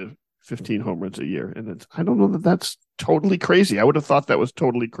 home runs a year. And I don't know that that's totally crazy. I would have thought that was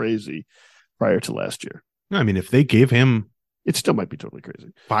totally crazy prior to last year. I mean, if they gave him It still might be totally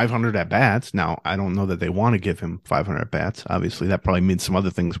crazy. 500 at bats, now I don't know that they want to give him 500 at bats. Obviously, that probably means some other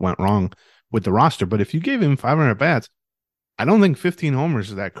things went wrong with the roster. But if you gave him 500 at bats, I don't think 15 homers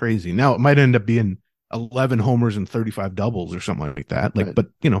is that crazy. Now it might end up being 11 homers and 35 doubles or something like that. Like, Right. but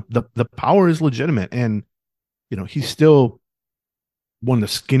the power is legitimate, and he's still one of the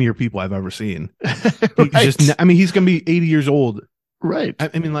skinnier people I've ever seen. Right. He's he's going to be 80 years old. Right.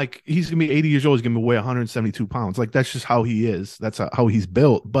 I mean, like, he's going to be 80 years old. He's going to weigh 172 pounds. Like, that's just how he is. That's how he's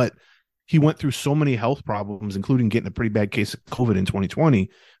built. But he went through so many health problems, including getting a pretty bad case of COVID in 2020.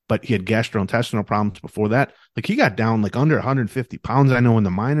 But he had gastrointestinal problems before that. Like, he got down like under 150 pounds, I know, in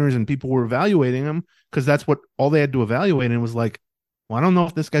the minors, and people were evaluating him because that's what all they had to evaluate. And it was like, well, I don't know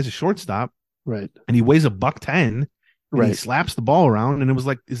if this guy's a shortstop. Right. And he weighs $110. Right. He slaps the ball around, and it was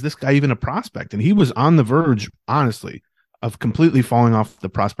like, is this guy even a prospect? And he was on the verge, honestly, of completely falling off the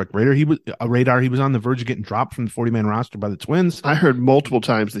prospect radar. He was on the verge of getting dropped from the 40-man roster by the Twins. I heard multiple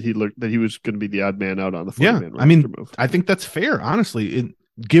times that he was going to be the odd man out on the 40-man roster move. I think that's fair, honestly,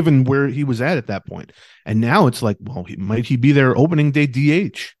 given where he was at that point. And now it's like, well, might he be their opening day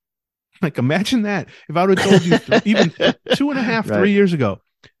DH? Like, imagine that. If I would have told you even 2.5, 3 years ago,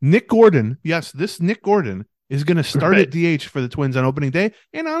 Nick Gordon, this Nick Gordon is going to start at DH for the Twins on opening day.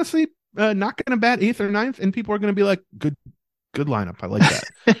 And honestly, not going to bat 8th or 9th, and people are going to be like, good lineup. I like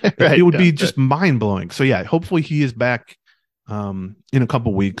that. It would be just mind blowing. So yeah, hopefully he is back in a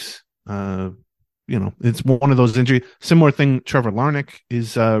couple weeks. It's one of those injuries. Similar thing. Trevor Larnach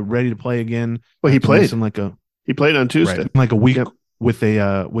is ready to play again. Well, he played on Tuesday, like a week with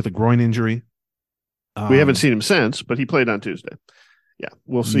a groin injury. We haven't seen him since, but he played on Tuesday. Yeah,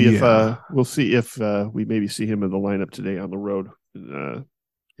 we'll see if we maybe see him in the lineup today on the road in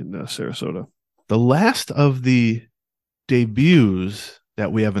Sarasota. The last of the debuts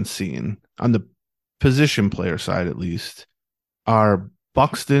that we haven't seen on the position player side, at least, are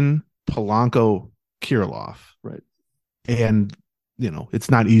Buxton, Polanco, Kirilloff. Right. And,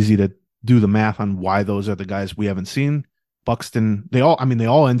 it's not easy to do the math on why those are the guys we haven't seen. Buxton, they all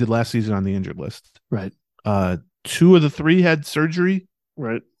ended last season on the injured list. Right. 2 of the 3 had surgery.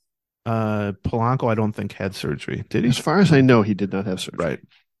 Right. Polanco, I don't think, had surgery. Did he? As far as I know, he did not have surgery.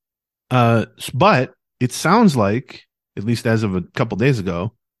 Right. But it sounds like, at least as of a couple days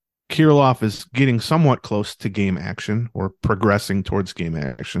ago, Kirilloff is getting somewhat close to game action or progressing towards game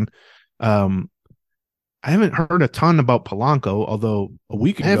action. I haven't heard a ton about Polanco, although a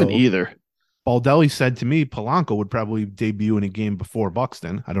week ago, I haven't either. Baldelli said to me Polanco would probably debut in a game before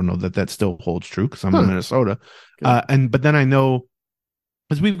Buxton. I don't know that still holds true because I'm in Minnesota. But then I know,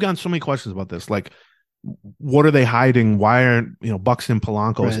 because we've gotten so many questions about this, like, what are they hiding? Why aren't Buxton,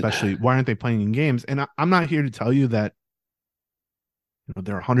 Polanco, especially, why aren't they playing in games? And I'm not here to tell you that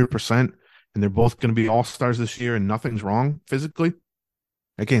they're 100% and they're both going to be all-stars this year and nothing's wrong physically.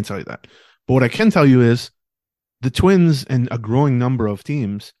 I can't tell you that. But what I can tell you is the Twins and a growing number of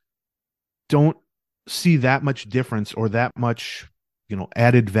teams don't see that much difference or that much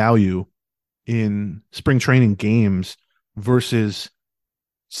added value in spring training games versus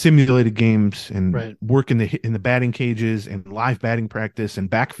simulated games and work in the batting cages and live batting practice and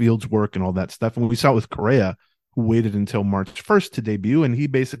backfields work and all that stuff. And we saw it with Correa, who waited until March 1st to debut, and he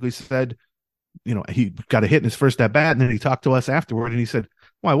basically said, he got a hit in his first at bat, and then he talked to us afterward, and he said,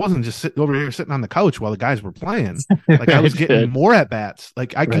 well, I wasn't just sitting over here sitting on the couch while the guys were playing. Like, I was getting more at bats.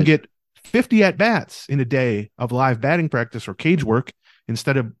 Like, I can get 50 at bats in a day of live batting practice or cage work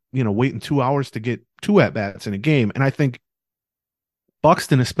instead of waiting 2 hours to get 2 at bats in a game. And I think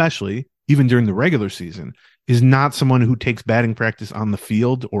Buxton, especially, even during the regular season, is not someone who takes batting practice on the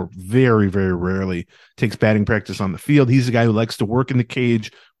field, or very, very rarely takes batting practice on the field. He's a guy who likes to work in the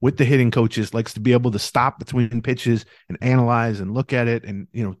cage with the hitting coaches, likes to be able to stop between pitches and analyze and look at it and,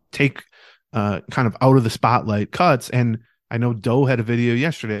 take kind of out of the spotlight cuts. And I know Doe had a video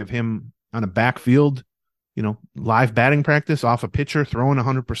yesterday of him on a backfield, live batting practice off a pitcher throwing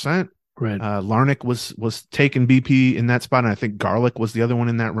 100%. Right. Larnach was taking BP in that spot, and I think Garlick was the other one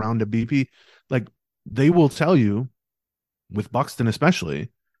in that round of BP. Like, they will tell you, with Buxton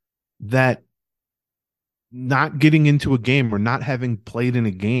especially, that not getting into a game or not having played in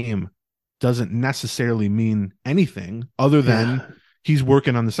a game doesn't necessarily mean anything other than he's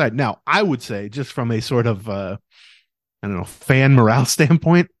working on the side. Now, I would say, just from a sort of fan morale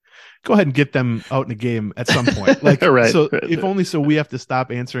standpoint, go ahead and get them out in a game at some point. Like, Right. so if only so we have to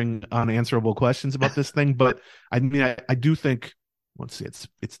stop answering unanswerable questions about this thing. But I mean, I do think, let's see,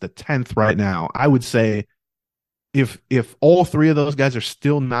 it's the 10th right now. I would say if all three of those guys are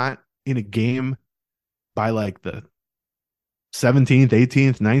still not in a game by like the 17th,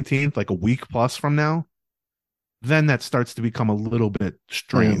 18th, 19th, like a week plus from now, then that starts to become a little bit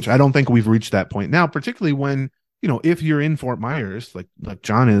strange. I don't think we've reached that point now, particularly when, you know, if you're in Fort Myers, like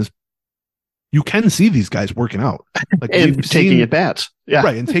John is, you can see these guys working out. Like and taking at bats. Yeah.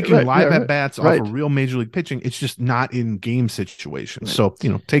 Right. And taking live at bats off of real major league pitching. It's just not in game situations. Right. So, you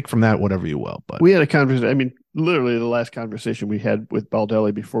know, take from that whatever you will. But we had a conversation. I mean, literally the last conversation we had with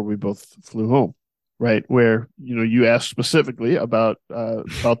Baldelli before we both flew home, right? Where, you know, you asked specifically about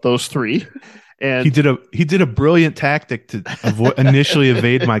those three. And he did a brilliant tactic to initially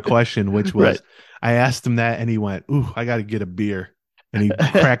evade my question, which was I asked him that and he went, "Ooh, I got to get a beer." And he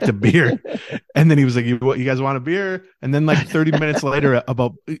cracked a beer. And then he was like, you guys want a beer? And then like 30 minutes later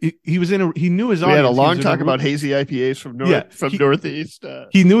he was he knew his audience. We had a long talk about hazy IPAs from Northeast.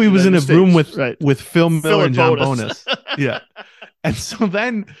 He knew he was in a room with Phil Miller and John Bonus. Yeah. And so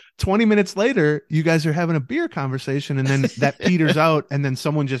then 20 minutes later, you guys are having a beer conversation and then that peters out and then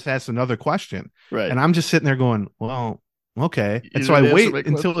someone just asks another question. Right. And I'm just sitting there going, well, okay. And so I wait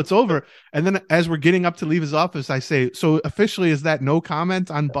until it's over. And then as we're getting up to leave his office, I say, so officially, is that no comment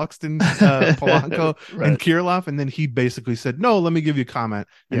on Buxton, Polanco, and Kirilloff? And then he basically said, no, let me give you a comment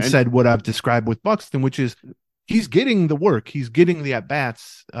and said what I've described with Buxton, which is he's getting the work. He's getting the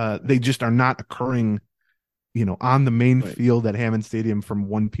at-bats. They just are not occurring, you know, on the main field at Hammond Stadium from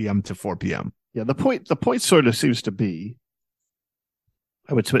 1 p.m. to 4 p.m. Yeah, the point sort of seems to be,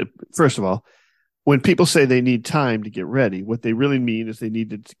 I would say, first of all, when people say they need time to get ready, what they really mean is they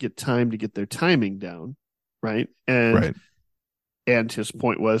needed to get time to get their timing down, right? And his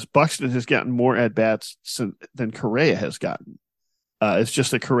point was Buxton has gotten more at bats than Correa has gotten. It's just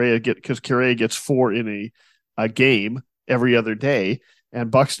that Correa gets 4 in a game every other day,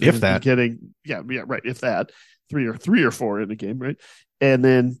 and Buxton if has that been getting if that 3 or 4 in a game, right? And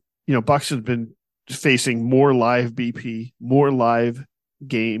then, you know, Buxton's been facing more live BP, more live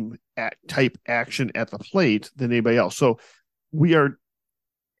game type action at the plate than anybody else. So we are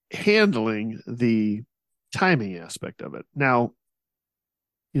handling the timing aspect of it. Now,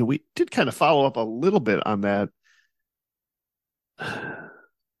 you know, we did kind of follow up a little bit on that.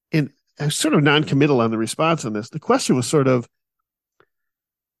 And I was sort of non-committal on the response on this. The question was sort of,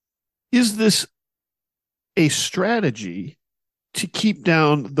 is this a strategy to keep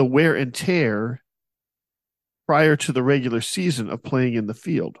down the wear and tear prior to the regular season of playing in the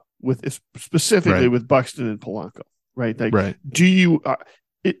field, with specifically with Buxton and Polanco, right? Like, do you,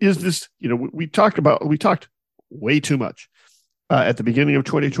 is this, you know, we talked way too much at the beginning of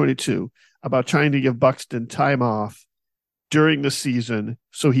 2022 about trying to give Buxton time off during the season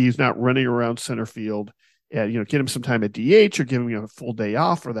so he's not running around center field and, you know, get him some time at DH or give him a full day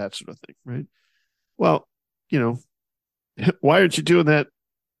off or that sort of thing, right? Well, you know, why aren't you doing that?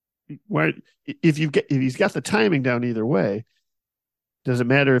 Why, if he's got the timing down either way, does it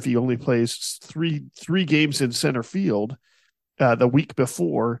matter if he only plays three games in center field the week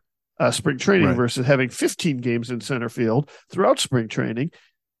before spring training versus having 15 games in center field throughout spring training?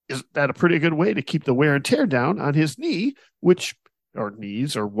 Is that a pretty good way to keep the wear and tear down on his knee, or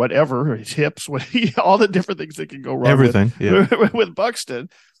knees or whatever, or his hips, all the different things that can go wrong with Buxton?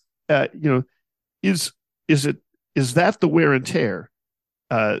 You know, is that the wear and tear?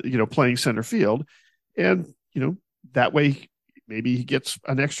 You know, playing center field, and, you know, that way maybe he gets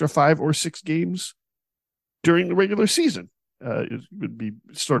an extra 5 or 6 games during the regular season. It would be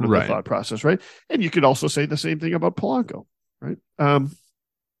sort of the thought process, right? And you could also say the same thing about Polanco, right? I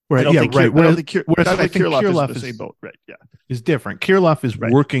don't think Kirilloff is the same boat, right? Yeah, is different. Kirilloff is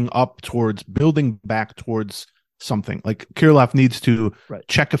working up towards building back towards something. Like Kirilloff needs to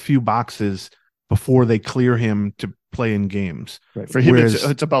check a few boxes before they clear him to play in games. Right. For him,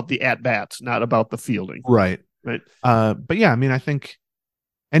 it's about the at-bats, not about the fielding. Right. Right. But yeah, I mean, I think,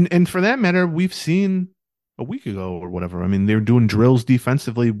 and for that matter, we've seen a week ago or whatever. I mean, they were doing drills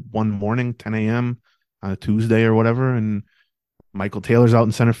defensively one morning, 10 a.m. on a Tuesday or whatever. And Michael Taylor's out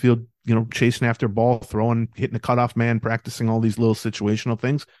in center field, you know, chasing after a ball, hitting a cutoff man, practicing all these little situational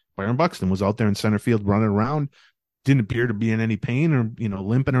things. Byron Buxton was out there in center field running around. Didn't appear to be in any pain or, you know,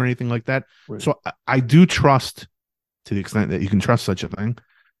 limping or anything like that. Right. So I do trust, to the extent that you can trust such a thing,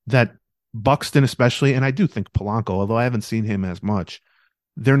 that Buxton especially, and I do think Polanco, although I haven't seen him as much,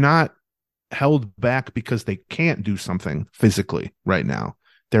 they're not held back because they can't do something physically right now.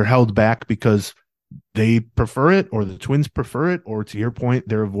 They're held back because they prefer it, or the Twins prefer it, or to your point,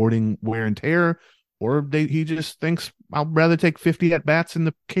 they're avoiding wear and tear, or he just thinks I'd rather take 50 at bats in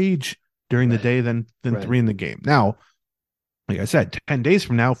the cage during the day than 3 in the game. Now, like I said, 10 days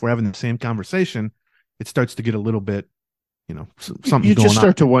from now, if we're having the same conversation, it starts to get a little bit, something you going just start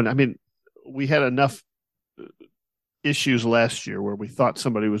on. to wonder. I mean, we had enough issues last year where we thought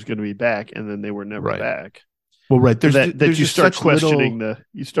somebody was going to be back and then they were never back. Well, right. There's you start questioning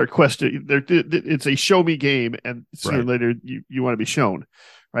it's a show me game, and sooner or later you want to be shown,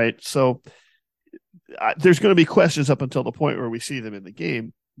 right? So there's going to be questions up until the point where we see them in the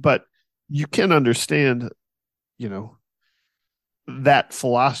game, but you can understand, that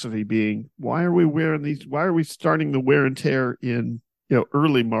philosophy being, why are we starting the wear and tear in,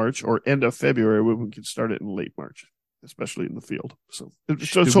 early March or end of February when we can start it in late March, especially in the field. So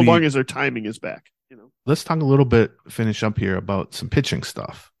long as their timing is back, Let's talk a little bit, finish up here about some pitching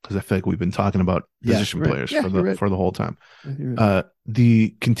stuff, because I feel like we've been talking about position players for the whole time.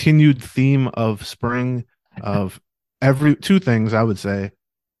 The continued theme of spring of two things, I would say.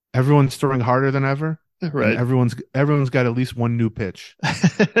 Everyone's throwing harder than ever. Right. Everyone's got at least one new pitch,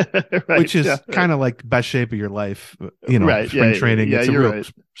 which is kind of like best shape of your life, spring training. Yeah, it's a real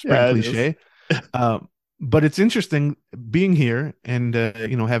spring cliche. But it's interesting being here and,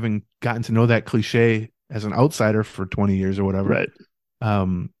 having gotten to know that cliche as an outsider for 20 years or whatever. Right.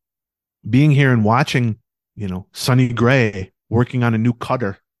 Being here and watching, Sonny Gray working on a new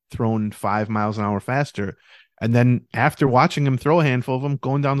cutter thrown 5 miles an hour faster. And then after watching him throw a handful of them,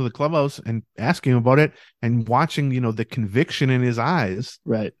 going down to the clubhouse and asking him about it and watching, the conviction in his eyes,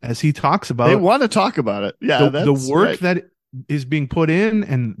 right, as he talks about, they want to talk about it. Yeah, the work that is being put in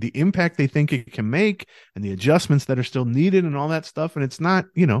and the impact they think it can make and the adjustments that are still needed and all that stuff. And it's not,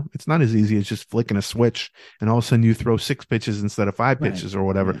 it's not as easy as just flicking a switch and all of a sudden you throw 6 pitches instead of 5 pitches or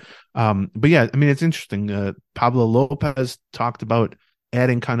whatever. Right. But yeah, I mean, it's interesting. Pablo Lopez talked about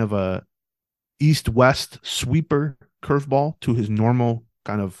adding kind of a east-west sweeper curveball to his normal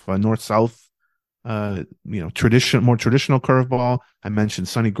kind of north-south, more traditional curveball. I mentioned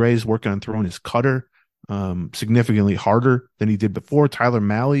Sonny Gray's working on throwing his cutter significantly harder than he did before. Tyler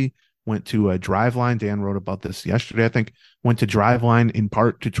Mahle went to a drive line. Dan wrote about this yesterday, I think. Went to drive line in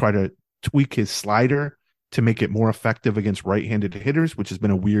part to try to tweak his slider to make it more effective against right-handed hitters, which has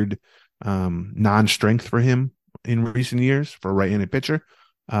been a weird non-strength for him in recent years for a right-handed pitcher.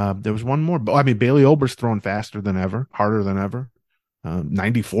 There was one more. I mean, Bailey Ober's throwing faster than ever, harder than ever.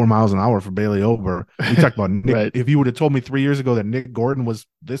 94 miles an hour for Bailey Ober. We talked about Nick. Right. If you would have told me 3 years ago that Nick Gordon was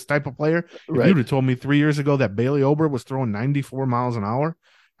this type of player, if you would have told me 3 years ago that Bailey Ober was throwing 94 miles an hour,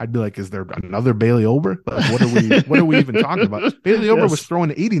 I'd be like, is there another Bailey Ober? Like, what are we even talking about? Bailey Ober was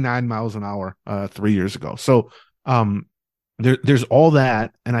throwing 89 miles an hour 3 years ago. So there's all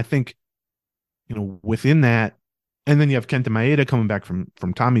that. And I think, within that, and then you have Kenta Maeda coming back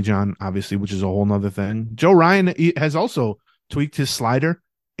from Tommy John, obviously, which is a whole nother thing. Joe Ryan has also tweaked his slider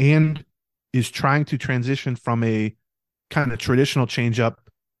and is trying to transition from a kind of traditional changeup.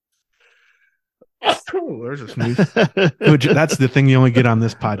 Oh, there's a sneeze. That's the thing you only get on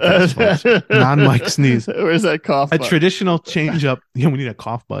this podcast, folks. Non-mic sneeze. Where's that cough button? Traditional changeup. We need a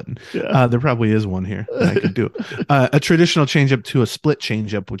cough button. Yeah. There probably is one here that I could do. A traditional changeup to a split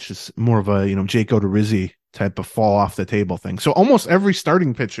changeup, which is more of a Jake Odorizzi type of fall off the table thing. So almost every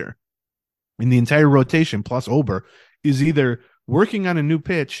starting pitcher in the entire rotation plus Ober is either working on a new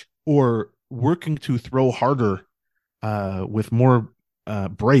pitch or working to throw harder with more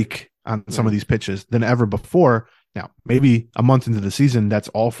break on some of these pitches than ever before. Now, maybe a month into the season, that's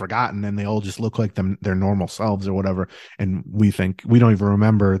all forgotten and they all just look like their normal selves or whatever. And we don't even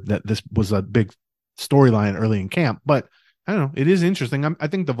remember that this was a big storyline early in camp. But I don't know. It is interesting. I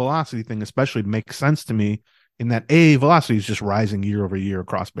think the velocity thing especially makes sense to me in that A, velocity is just rising year over year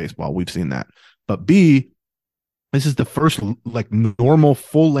across baseball. We've seen that. But B, this is the first normal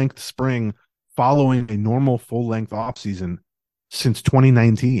full-length spring following a normal full-length offseason since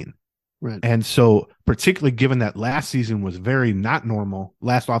 2019. Right. And so particularly given that last season was very not normal,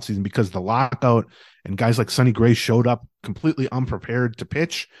 last offseason, because the lockout and guys like Sonny Gray showed up completely unprepared to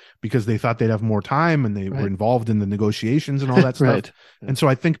pitch because they thought they'd have more time and they were involved in the negotiations and all that stuff. Right. And so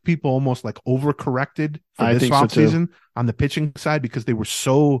I think people almost overcorrected for this offseason on the pitching side because they were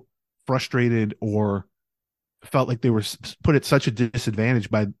so frustrated or felt like they were put at such a disadvantage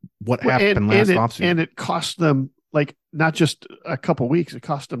by what happened last offseason. And it cost them not just a couple weeks, it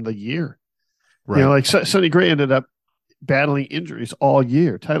cost them the year. Right. Sonny Gray ended up battling injuries all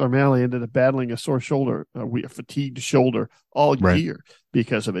year. Tyler Mahle ended up battling a sore shoulder, a fatigued shoulder all year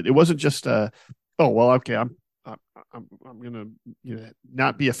because of it. It wasn't just I'm I'm going to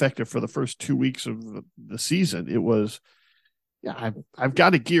not be effective for the first 2 weeks of the season. It was, I've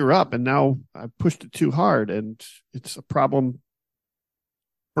got to gear up, and now I've pushed it too hard, and it's a problem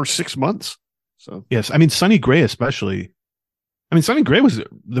for 6 months. So yes, I mean Sonny Gray especially. I mean Sonny Gray was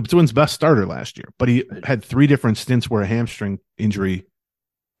the Twins' best starter last year, but he had 3 different stints where a hamstring injury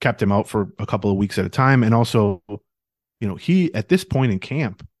kept him out for a couple of weeks at a time, and also, he at this point in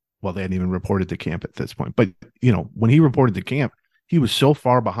camp. Well, they hadn't even reported to camp at this point. But, when he reported to camp, he was so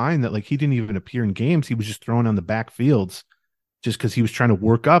far behind that, he didn't even appear in games. He was just thrown on the back fields just because he was trying to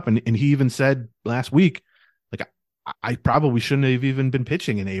work up. And he even said last week, I probably shouldn't have even been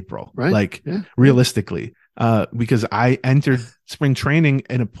pitching in April, right? Realistically, because I entered spring training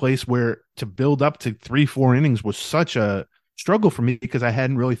in a place where to build up to 3-4 innings was such a struggle for me because I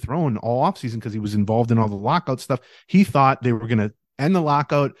hadn't really thrown all offseason because he was involved in all the lockout stuff. He thought they were going to end the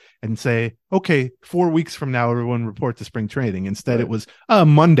lockout and say, okay, 4 weeks from now, everyone report to spring training. Instead, It was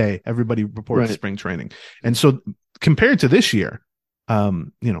Monday, everybody reports to spring training. And so compared to this year,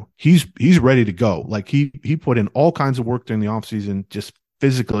 he's ready to go. He put in all kinds of work during the offseason, just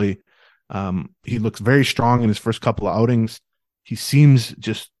physically. He looks very strong in his first couple of outings. He seems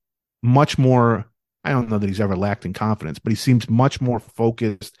just much more, I don't know that he's ever lacked in confidence, but he seems much more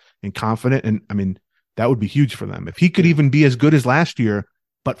focused and confident. And I mean, that would be huge for them. If he could even be as good as last year,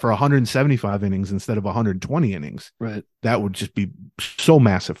 but for 175 innings instead of 120 innings, right? That would just be so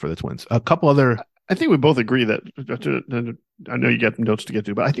massive for the Twins. A couple other... I think we both agree that, I know you got notes to get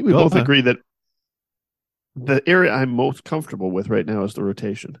to, but I think we both agree that the area I'm most comfortable with right now is the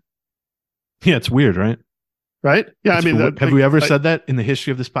rotation. Yeah, it's weird, right? Right? Yeah, have we ever said that in the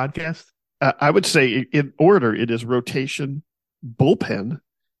history of this podcast? I would say in order, it is rotation, bullpen,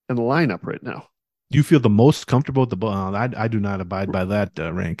 and lineup right now. Do you feel the most comfortable with the ball? I do not abide by that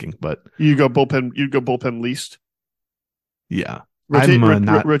ranking, but you go bullpen least. Yeah,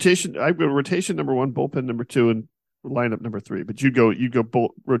 rotation. I go rotation number 1, bullpen number 2, and lineup number 3. But you go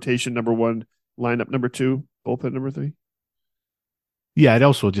rotation number 1, lineup number 2, bullpen number 3. Yeah, it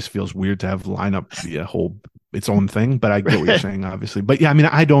also just feels weird to have lineup be its own thing. But I get what you're saying, obviously. But yeah, I mean,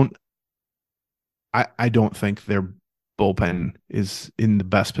 I don't think their bullpen is in the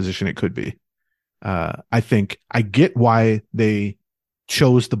best position it could be. I think I get why they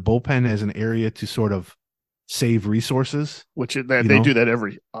chose the bullpen as an area to sort of save resources, which they do that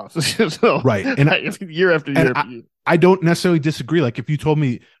every offseason. So, right, and year after year. I don't necessarily disagree. If you told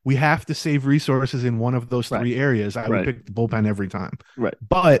me we have to save resources in one of those 3 areas, I would pick the bullpen every time. Right,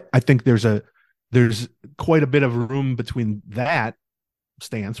 but I think there's quite a bit of room between that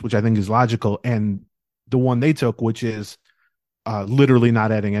stance, which I think is logical, and the one they took, which is literally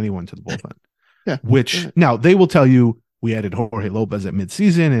not adding anyone to the bullpen. Yeah. Which now they will tell you we added Jorge Lopez at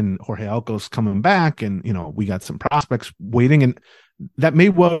midseason and Jorge Alco's coming back, and we got some prospects waiting, and that may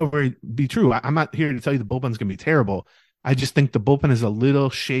well be true. I'm not here to tell you the bullpen's going to be terrible. I just think the bullpen is a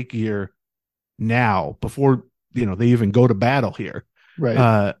little shakier now before they even go to battle here,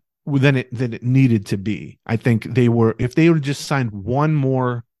 right? Than it needed to be. I think if they would just signed one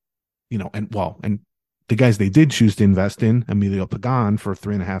more, and the guys they did choose to invest in, Emilio Pagan for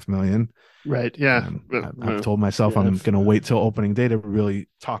 $3.5 million. Right. Yeah. I've told myself I'm going to wait till opening day to really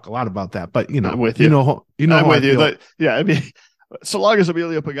talk a lot about that. But I'm with you. I'm with you. Yeah. I mean, so long as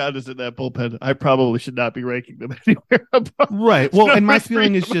Emilio Pagan is in that bullpen, I probably should not be ranking them anywhere. Right. Well, and my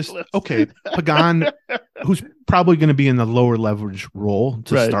feeling is just okay. Pagan, who's probably going to be in the lower leverage role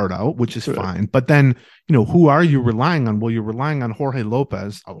to start out, which is fine. But then, who are you relying on? Well, you're relying on Jorge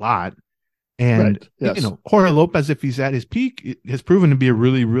Lopez a lot. And, Jorge Lopez, if he's at his peak, has proven to be a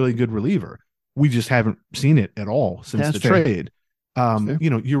really, really good reliever. We just haven't seen it at all since the trade.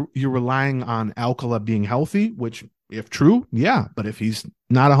 You're relying on Alcala being healthy, which, if true, yeah. But if he's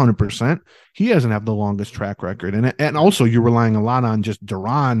not 100%, he doesn't have the longest track record. And also you're relying a lot on just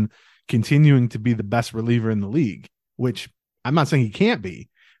Duran continuing to be the best reliever in the league, which I'm not saying he can't be.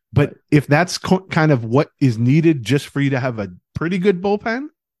 But if that's kind of what is needed just for you to have a pretty good bullpen,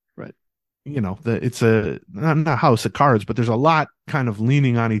 it's not a house of cards, but there's a lot kind of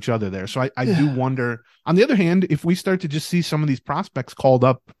leaning on each other there. So I do wonder, on the other hand, if we start to just see some of these prospects called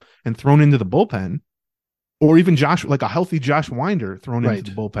up and thrown into the bullpen, or even a healthy Josh Winder thrown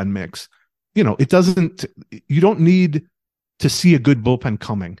into the bullpen mix, you don't need to see a good bullpen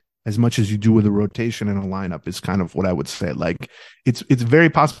coming as much as you do with a rotation and a lineup is kind of what I would say. It's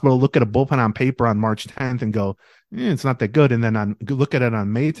very possible to look at a bullpen on paper on March 10th and go, it's not that good. And then look at it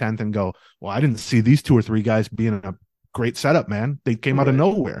on May 10th and go, well, I didn't see these 2 or 3 guys being a great setup, man. They came out of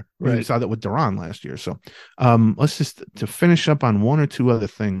nowhere. We saw that with Duran last year. So let's just to finish up on 1 or 2 other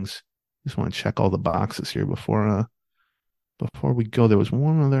things. Just want to check all the boxes here before we go. There was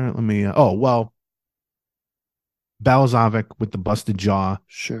one other. Let me. Balazovic with the busted jaw.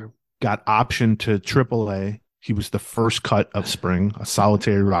 Sure. Got optioned to AAA. He was the first cut of spring, a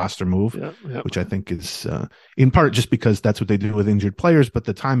solitary roster move, which I think is in part just because that's what they do with injured players. But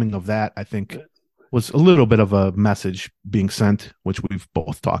the timing of that, I think, was a little bit of a message being sent, which we've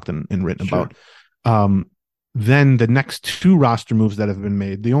both talked and written about. Then the next two roster moves that have been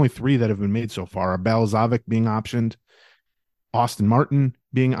made, the only three that have been made so far, are Balazovic being optioned, Austin Martin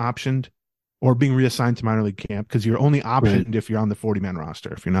being optioned, or being reassigned to minor league camp, because you're only optioned if you're on the 40-man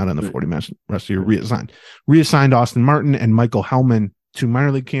roster. If you're not on the 40-man roster, you're reassigned. Reassigned Austin Martin and Michael Hellman to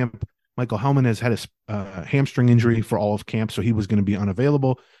minor league camp. Michael Hellman has had a hamstring injury for all of camp, so he was going to be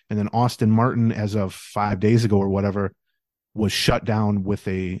unavailable. And then Austin Martin, as of 5 days ago or whatever, was shut down with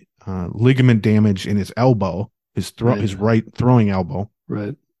a ligament damage in his elbow, his right throwing elbow.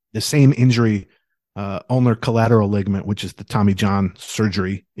 Right. The same injury, ulnar collateral ligament, which is the Tommy John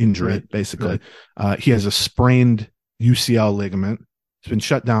surgery injury, basically. He has a sprained UCL ligament. It's been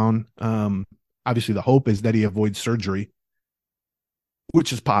shut down. Obviously, the hope is that he avoids surgery,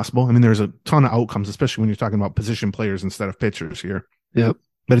 which is possible. I mean, there's a ton of outcomes, especially when you're talking about position players instead of pitchers here. Yep.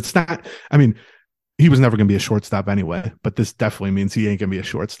 But it's not, I mean, he was never going to be a shortstop anyway, but this definitely means he ain't going to be a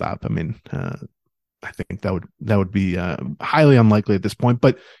shortstop. I mean, I think that would be highly unlikely at this point,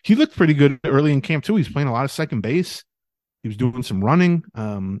 but he looked pretty good early in camp too. He's playing a lot of second base. He was doing some running.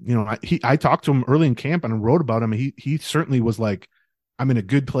 I talked to him early in camp and I wrote about him. He certainly was like, I'm in a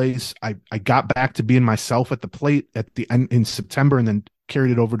good place. I got back to being myself at the plate at the end in September, and then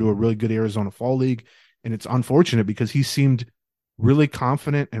carried it over to a really good Arizona Fall League. And it's unfortunate because he seemed really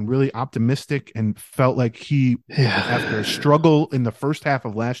confident and really optimistic, and felt like he, after a struggle in the first half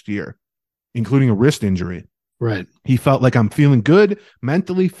of last year, including a wrist injury, he felt like, I'm feeling good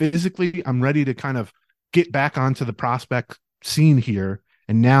mentally, physically. I'm ready to kind of get back onto the prospect scene here.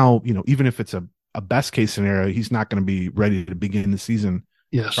 And now, even if it's a best case scenario, he's not going to be ready to begin the season.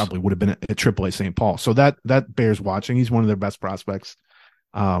 Yes. Probably would have been at AAA St. Paul. So that bears watching. He's one of their best prospects.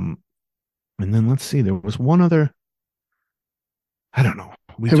 And then let's see, there was one other, I don't know.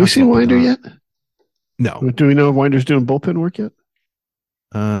 Have we seen Winder yet? No. Do we know if Winder's doing bullpen work yet?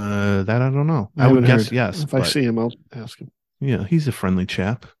 That I don't know. I would guess yes. If I see him, I'll ask him. Yeah, he's a friendly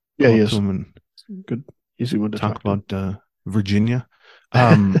chap. Yeah, he is. Good, easy one to talk about. Virginia.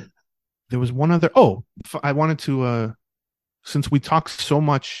 There was one other. I wanted to, since we talked so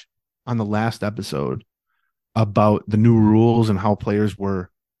much on the last episode about the new rules and how players were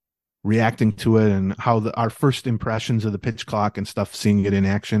reacting to it, and how our first impressions of the pitch clock and stuff, seeing it in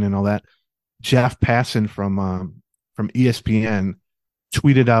action and all that. Jeff Passan from ESPN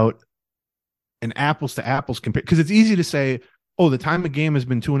tweeted out an apples to apples compare, because it's easy to say, the time of game has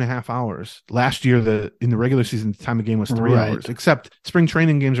been 2.5 hours. Last year, in the regular season, the time of game was 3 hours, except spring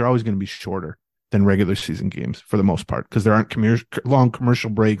training games are always going to be shorter than regular season games for the most part, because there aren't long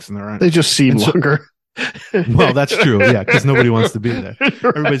commercial breaks, and they just seem longer. Well, that's true. Yeah. Cause nobody wants to be there.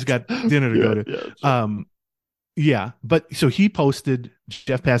 Everybody's got dinner to go to. But so he posted,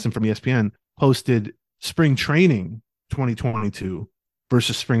 Jeff Passan from ESPN posted spring training 2022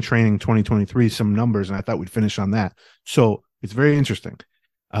 versus spring training 2023, some numbers. And I thought we'd finish on that. So it's very interesting.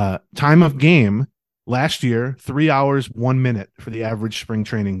 Time of game last year, 3 hours, 1 minute for the average spring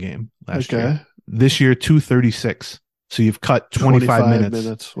training game last year. This year, 2:36. So you've cut 25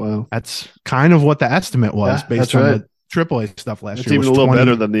 minutes. Wow. That's kind of what the estimate was based on the AAA stuff last year. It's even a little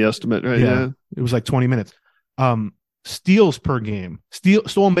better than the estimate, right? Yeah. It was like 20 minutes. Steals per game,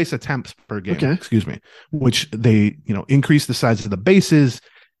 stolen base attempts per game, excuse me, which they, increased the size of the bases,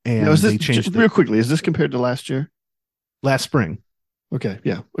 and they changed real quickly. Is this compared to last year? Last spring. Okay.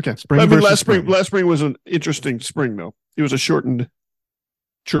 Yeah. Okay. Last spring was an interesting spring though. It was a shortened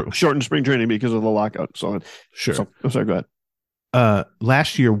spring training because of the lockout. So sure. So, I'm sorry, go ahead.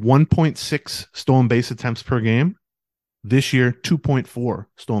 Last year, 1.6 stolen base attempts per game. This year, 2.4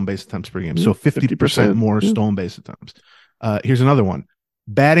 stolen base attempts per game. So 50% more stolen base attempts. Here's another one.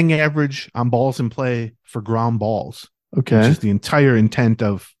 Batting average on balls in play for ground balls. Okay. Which is the entire intent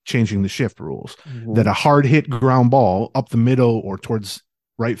of changing the shift rules. Mm-hmm. That a hard hit ground ball up the middle or towards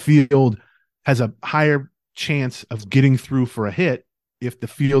right field has a higher chance of getting through for a hit if the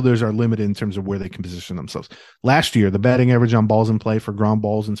fielders are limited in terms of where they can position themselves. Last year, the batting average on balls in play for ground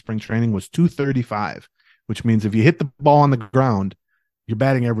balls in spring training was 235, which means if you hit the ball on the ground, your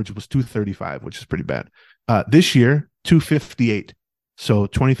batting average was 235, which is pretty bad. This year, 258. So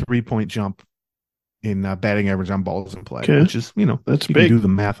 23-point jump in batting average on balls in play, which is, that's you big. Can do the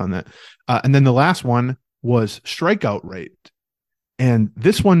math on that. And then the last one was strikeout rate. And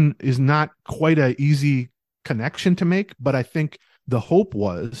this one is not quite an easy connection to make, but I think the hope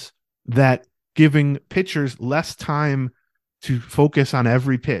was that giving pitchers less time to focus on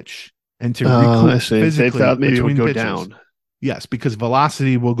every pitch and to recoup physically they thought maybe it would between go pitches. down. Yes, because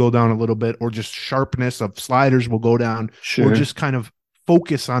velocity will go down a little bit, or just sharpness of sliders will go down, Sure. or just kind of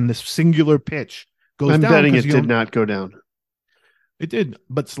focus on this singular pitch goes I'm down. betting it did not go down. It did,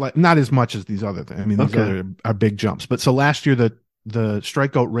 but not as much as these other things. I mean, these other are big jumps. But so last year, the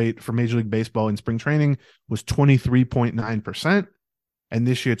strikeout rate for Major League Baseball in spring training was 23.9%, and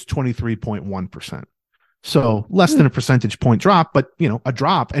this year it's 23.1%. So less than a percentage point drop, but a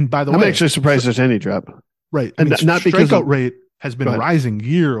drop. And by the way, I'm actually surprised there's any drop. Right. And not because strikeout rate has been rising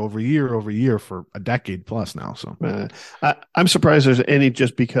year over year over year for a decade plus now. So I'm surprised there's any,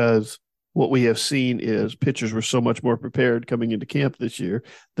 just because what we have seen is pitchers were so much more prepared coming into camp this year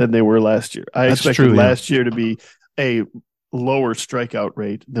than they were last year. I expected last year to be a lower strikeout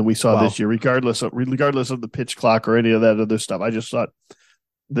rate than we saw this year, regardless of the pitch clock or any of that other stuff. I just thought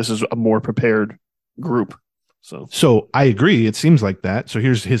this is a more prepared group. So I agree. It seems like that. So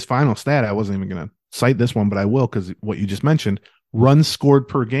here's his final stat. I wasn't even going to cite this one, but I will, because what you just mentioned, runs scored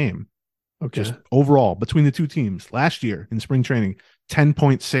per game. Okay. Just overall between the two teams last year in spring training,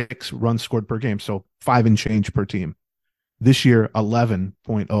 10.6 runs scored per game. So 5 and change per team. This year,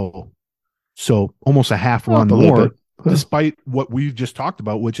 11.0. So almost a half run more, despite what we've just talked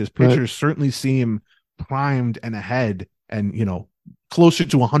about, which is pitchers certainly seem primed and ahead and, closer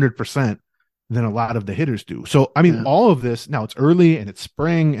to 100% than a lot of the hitters do. So, I mean, all of this, now it's early and it's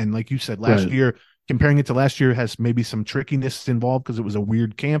spring. And like you said, last year, comparing it to last year has maybe some trickiness involved because it was a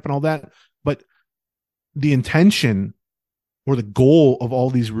weird camp and all that. But the intention or the goal of all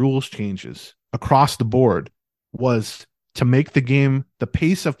these rules changes across the board was to make the game, the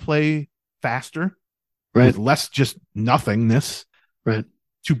pace of play faster, with less just nothingness,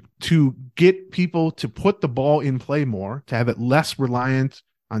 to get people to put the ball in play more, to have it less reliant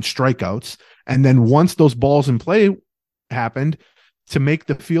on strikeouts. And then once those balls in play happened, to make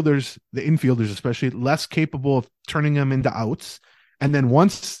the infielders especially, less capable of turning them into outs. And then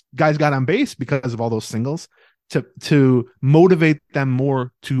once guys got on base because of all those singles, to motivate them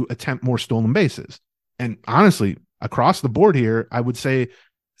more to attempt more stolen bases. And honestly, across the board here, I would say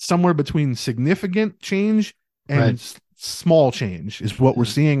somewhere between significant change and small change is what we're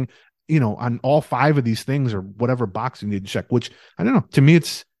seeing, on all 5 of these things, or whatever box you need to check, which I don't know. To me,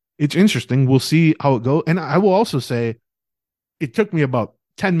 it's interesting. We'll see how it goes. And I will also say it took me about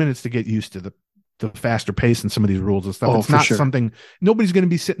 10 minutes to get used to the faster pace and some of these rules and stuff. It's not something, nobody's going to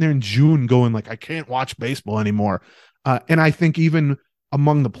be sitting there in June going like, I can't watch baseball anymore. And I think even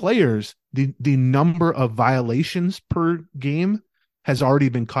among the players, the number of violations per game has already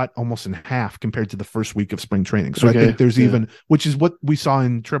been cut almost in half compared to the first week of spring training. So I think there's even, which is what we saw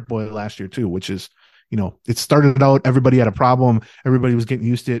in AAA last year too, which is, it started out, everybody had a problem. Everybody was getting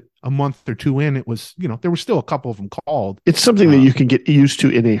used to it. A month or 2 in, it was, there were still a couple of them called. It's something that you can get used to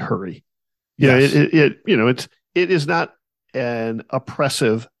in a hurry. Yes. It is not an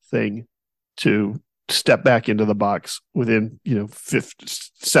oppressive thing to step back into the box within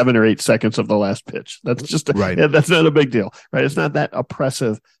 7 or 8 seconds of the last pitch. That's just that's not a big deal, right? It's not that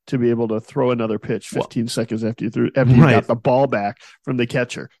oppressive to be able to throw another pitch 15 seconds after you got the ball back from the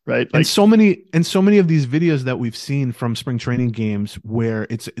catcher, right? And so many of these videos that we've seen from spring training games where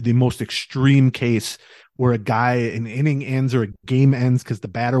it's the most extreme case, where an inning ends or a game ends because the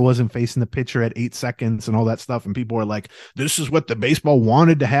batter wasn't facing the pitcher at 8 seconds and all that stuff, and people are like, this is what the baseball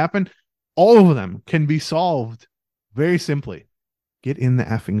wanted to happen. All of them can be solved very simply. Get in the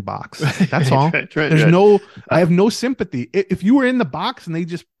effing box. That's all. I have no sympathy. If you were in the box and they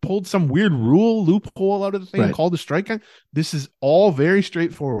just pulled some weird loophole out of the thing and called a strikeout, this is all very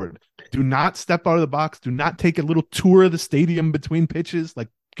straightforward. Do not step out of the box. Do not take a little tour of the stadium between pitches. Like,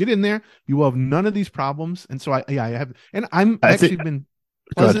 get in there. You will have none of these problems. And so I have, and I'm actually been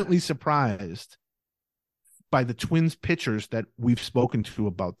pleasantly surprised by the Twins pitchers that we've spoken to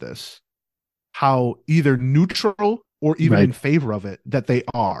about this, how either neutral or even in favor of it that they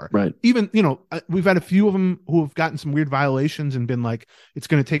are. Right. Even, we've had a few of them who have gotten some weird violations and been like, it's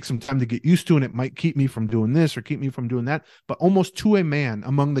going to take some time to get used to, and it might keep me from doing this or keep me from doing that. But almost to a man,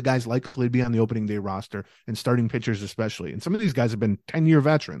 among the guys likely to be on the opening day roster and starting pitchers especially, and some of these guys have been 10-year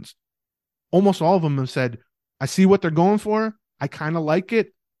veterans, almost all of them have said, I see what they're going for. I kind of like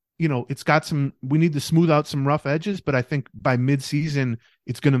it. It's got we need to smooth out some rough edges, but I think by mid-season,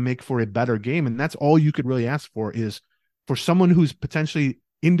 it's going to make for a better game. And that's all you could really ask for, is for someone who's potentially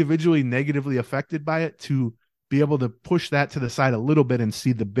individually negatively affected by it to be able to push that to the side a little bit and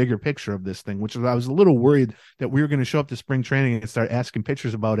see the bigger picture of this thing, which is I was a little worried that we were going to show up to spring training and start asking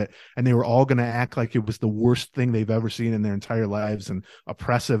pitchers about it, and they were all going to act like it was the worst thing they've ever seen in their entire lives and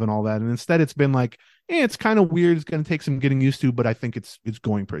oppressive and all that. And instead it's been like, it's kind of weird. It's going to take some getting used to, but I think it's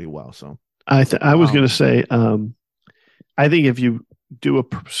going pretty well. So I was going to say, I think if you do a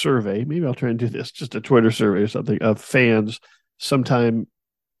survey, maybe I'll try and do this, just a Twitter survey or something of fans sometime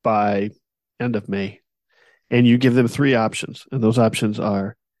by end of May, and you give them 3 options. And those options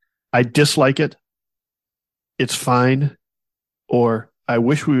are, I dislike it, it's fine, or I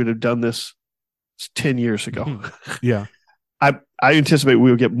wish we would have done this 10 years ago. Yeah. I anticipate we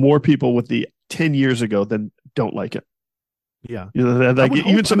will get more people with the 10 years ago than don't like it. Yeah. You know, like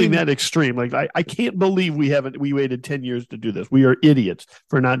even something that extreme, like I can't believe we waited 10 years to do this. We are idiots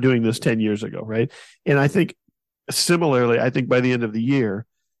for not doing this 10 years ago. Right. And I think similarly, I think by the end of the year,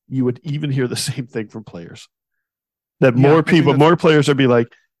 you would even hear the same thing from players, that more players would be like,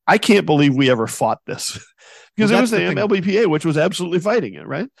 I can't believe we ever fought this, because it was the MLBPA, which was absolutely fighting it.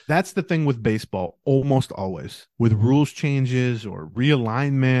 Right. That's the thing with baseball, almost always with rules changes or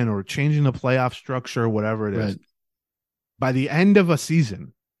realignment or changing the playoff structure, or whatever it is. By the end of a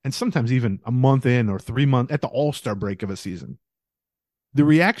season, and sometimes even a month in or 3 months at the all-star break of a season, the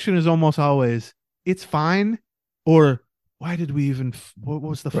reaction is almost always, it's fine, or why did we even, what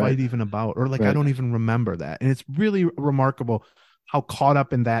was the fight even about? Or like, I don't even remember that. And it's really remarkable how caught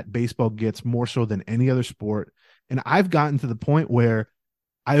up in that baseball gets, more so than any other sport. And I've gotten to the point where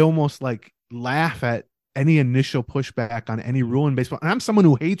I almost like laugh at any initial pushback on any rule in baseball. And I'm someone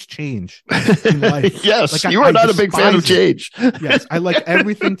who hates change in life. Yes, like you are not a big fan of change. Yes, I like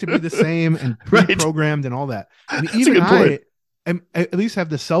everything to be the same and pre-programmed and all that. And That's even I am at least have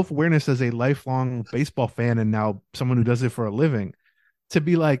the self-awareness as a lifelong baseball fan, and now someone who does it for a living, to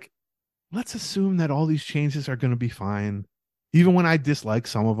be like, let's assume that all these changes are going to be fine. Even when I dislike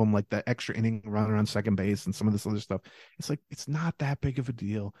some of them, like the extra inning runner on second base and some of this other stuff, it's like, it's not that big of a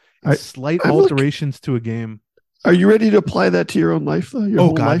deal. Slight alterations to a game. Are you ready to apply that to your own life, though? Your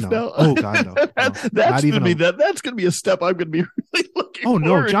whole life now? Oh God, no. That's going to be a step I'm going to be really looking. Oh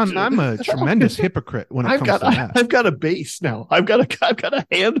no, John, I'm a tremendous hypocrite when it comes to that. I've got a base now. I've got a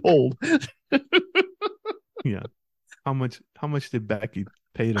handhold. Yeah. How much did Becky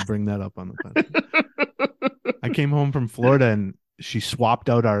pay to bring that up on the podcast? I came home from Florida and she swapped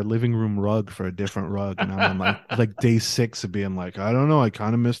out our living room rug for a different rug, and I'm on like day 6 of being like, I don't know, I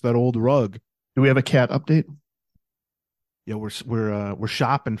kind of miss that old rug. Do we have a cat update? Yeah, we're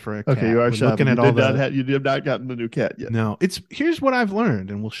shopping for a cat. Okay, you are shopping. You have not gotten the new cat yet. No, here's what I've learned,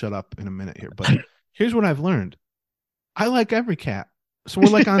 and we'll shut up in a minute here. But here's what I've learned: I like every cat, so we're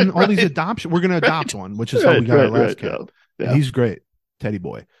like on all these adoption. We're gonna adopt one, which is how we got our last cat. Yeah. And he's great, Teddy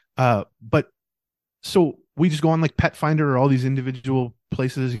boy. But so we just go on like Pet Finder or all these individual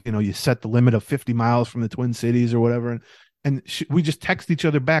places. You know, you set the limit of 50 miles from the Twin Cities or whatever, and we just text each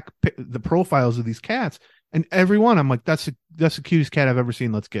other back the profiles of these cats. And every one, I'm like, that's the cutest cat I've ever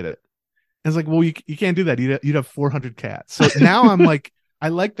seen. Let's get it. And it's like, well, you can't do that. You'd have 400 cats. So now I'm like, I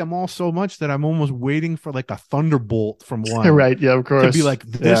like them all so much that I'm almost waiting for like a thunderbolt from one. Right. Yeah, of course. To be like,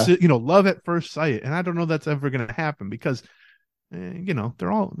 this is, love at first sight. And I don't know that's ever going to happen because,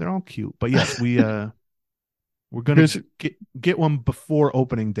 they're all cute. But yes, we're going to get one before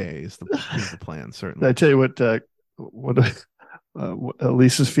opening day is the plan. Certainly. I tell you what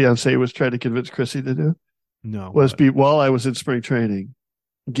Lisa's fiance was trying to convince Chrissy to do. No, while I was in spring training,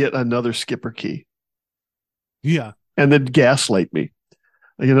 get another skipper key. Yeah. And then gaslight me.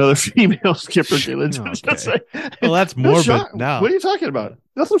 Like another female skipper key. Well, that's morbid now. What are you talking about?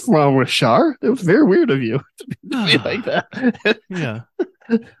 Nothing's wrong with Shar. It was very weird of you to be like that. Yeah.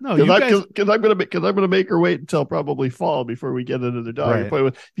 No, because I'm gonna make her wait until probably fall before we get another dog. Right.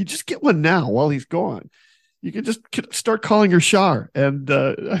 If you just get one now while he's gone, you can just start calling her Shar and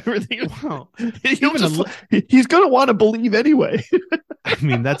everything. Wow. He's going to want to believe anyway. I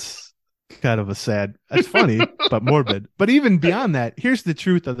mean, that's kind of that's funny, but morbid. But even beyond that, here's the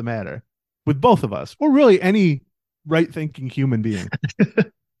truth of the matter with both of us, or really any right-thinking human being.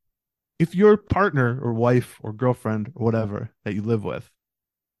 If your partner or wife or girlfriend or whatever that you live with,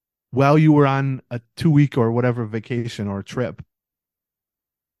 while you were on a 2-week or whatever vacation or trip,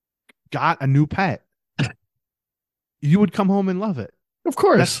 got a new pet, you would come home and love it. Of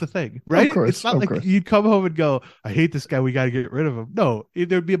course. That's the thing, right? Of course. It's not like you'd come home and go, I hate this guy. We got to get rid of him. No,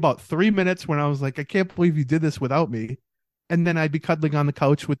 there'd be about 3 minutes when I was like, I can't believe you did this without me. and then I'd be cuddling on the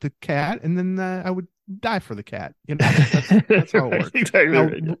couch with the cat, and then I would die for the cat. That's how it works. Exactly Now,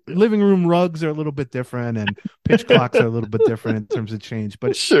 right. living room rugs are a little bit different, and pitch clocks are a little bit different in terms of change.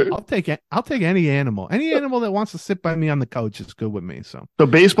 But Sure. I'll take any animal that wants to sit by me on the couch is good with me. So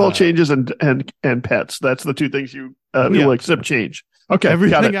baseball changes and pets. That's the two things you will accept change. Okay,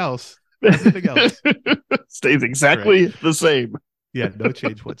 everything else stays exactly the same. Yeah, no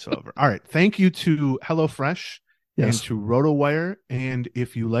change whatsoever. All right. Thank you to HelloFresh and to RotoWire. And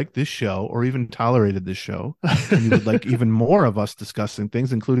if you like this show or even tolerated this show and you would like even more of us discussing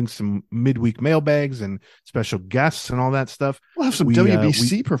things, including some midweek mailbags and special guests and all that stuff. We'll have some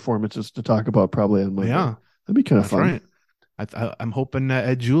WBC performances to talk about probably on Monday. Yeah. That'd be kind of fun. Right. I'm hoping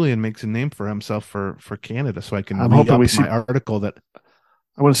Ed Julian makes a name for himself for Canada so I can I'm hoping we see my article that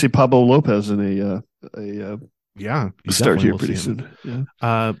I want to see Pablo Lopez in a start here pretty soon. Yeah.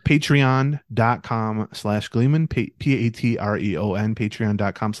 Patreon.com/Gleeman, Patreon,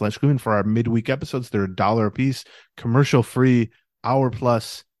 patreon.com/Gleeman for our midweek episodes. They're $1 a piece, commercial free, hour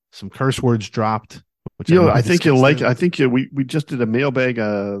plus, some curse words dropped. Which I think you'll like it. I think we just did a mailbag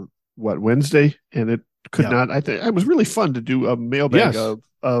Wednesday, and it could not. I think it was really fun to do a mailbag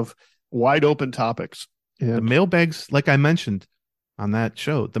of wide open topics. And the mailbags, like I mentioned on that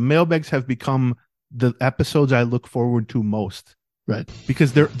show, the mailbags have become the episodes I look forward to most. Right.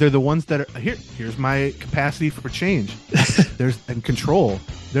 Because they're the ones that are here's my capacity for change. And control.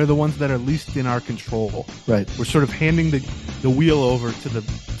 They're the ones that are least in our control. Right. We're sort of handing the wheel over to the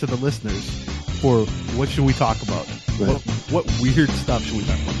listeners for what should we talk about? Right. What weird stuff should we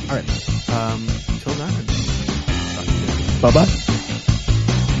talk about? All right. Until then. Bye-bye.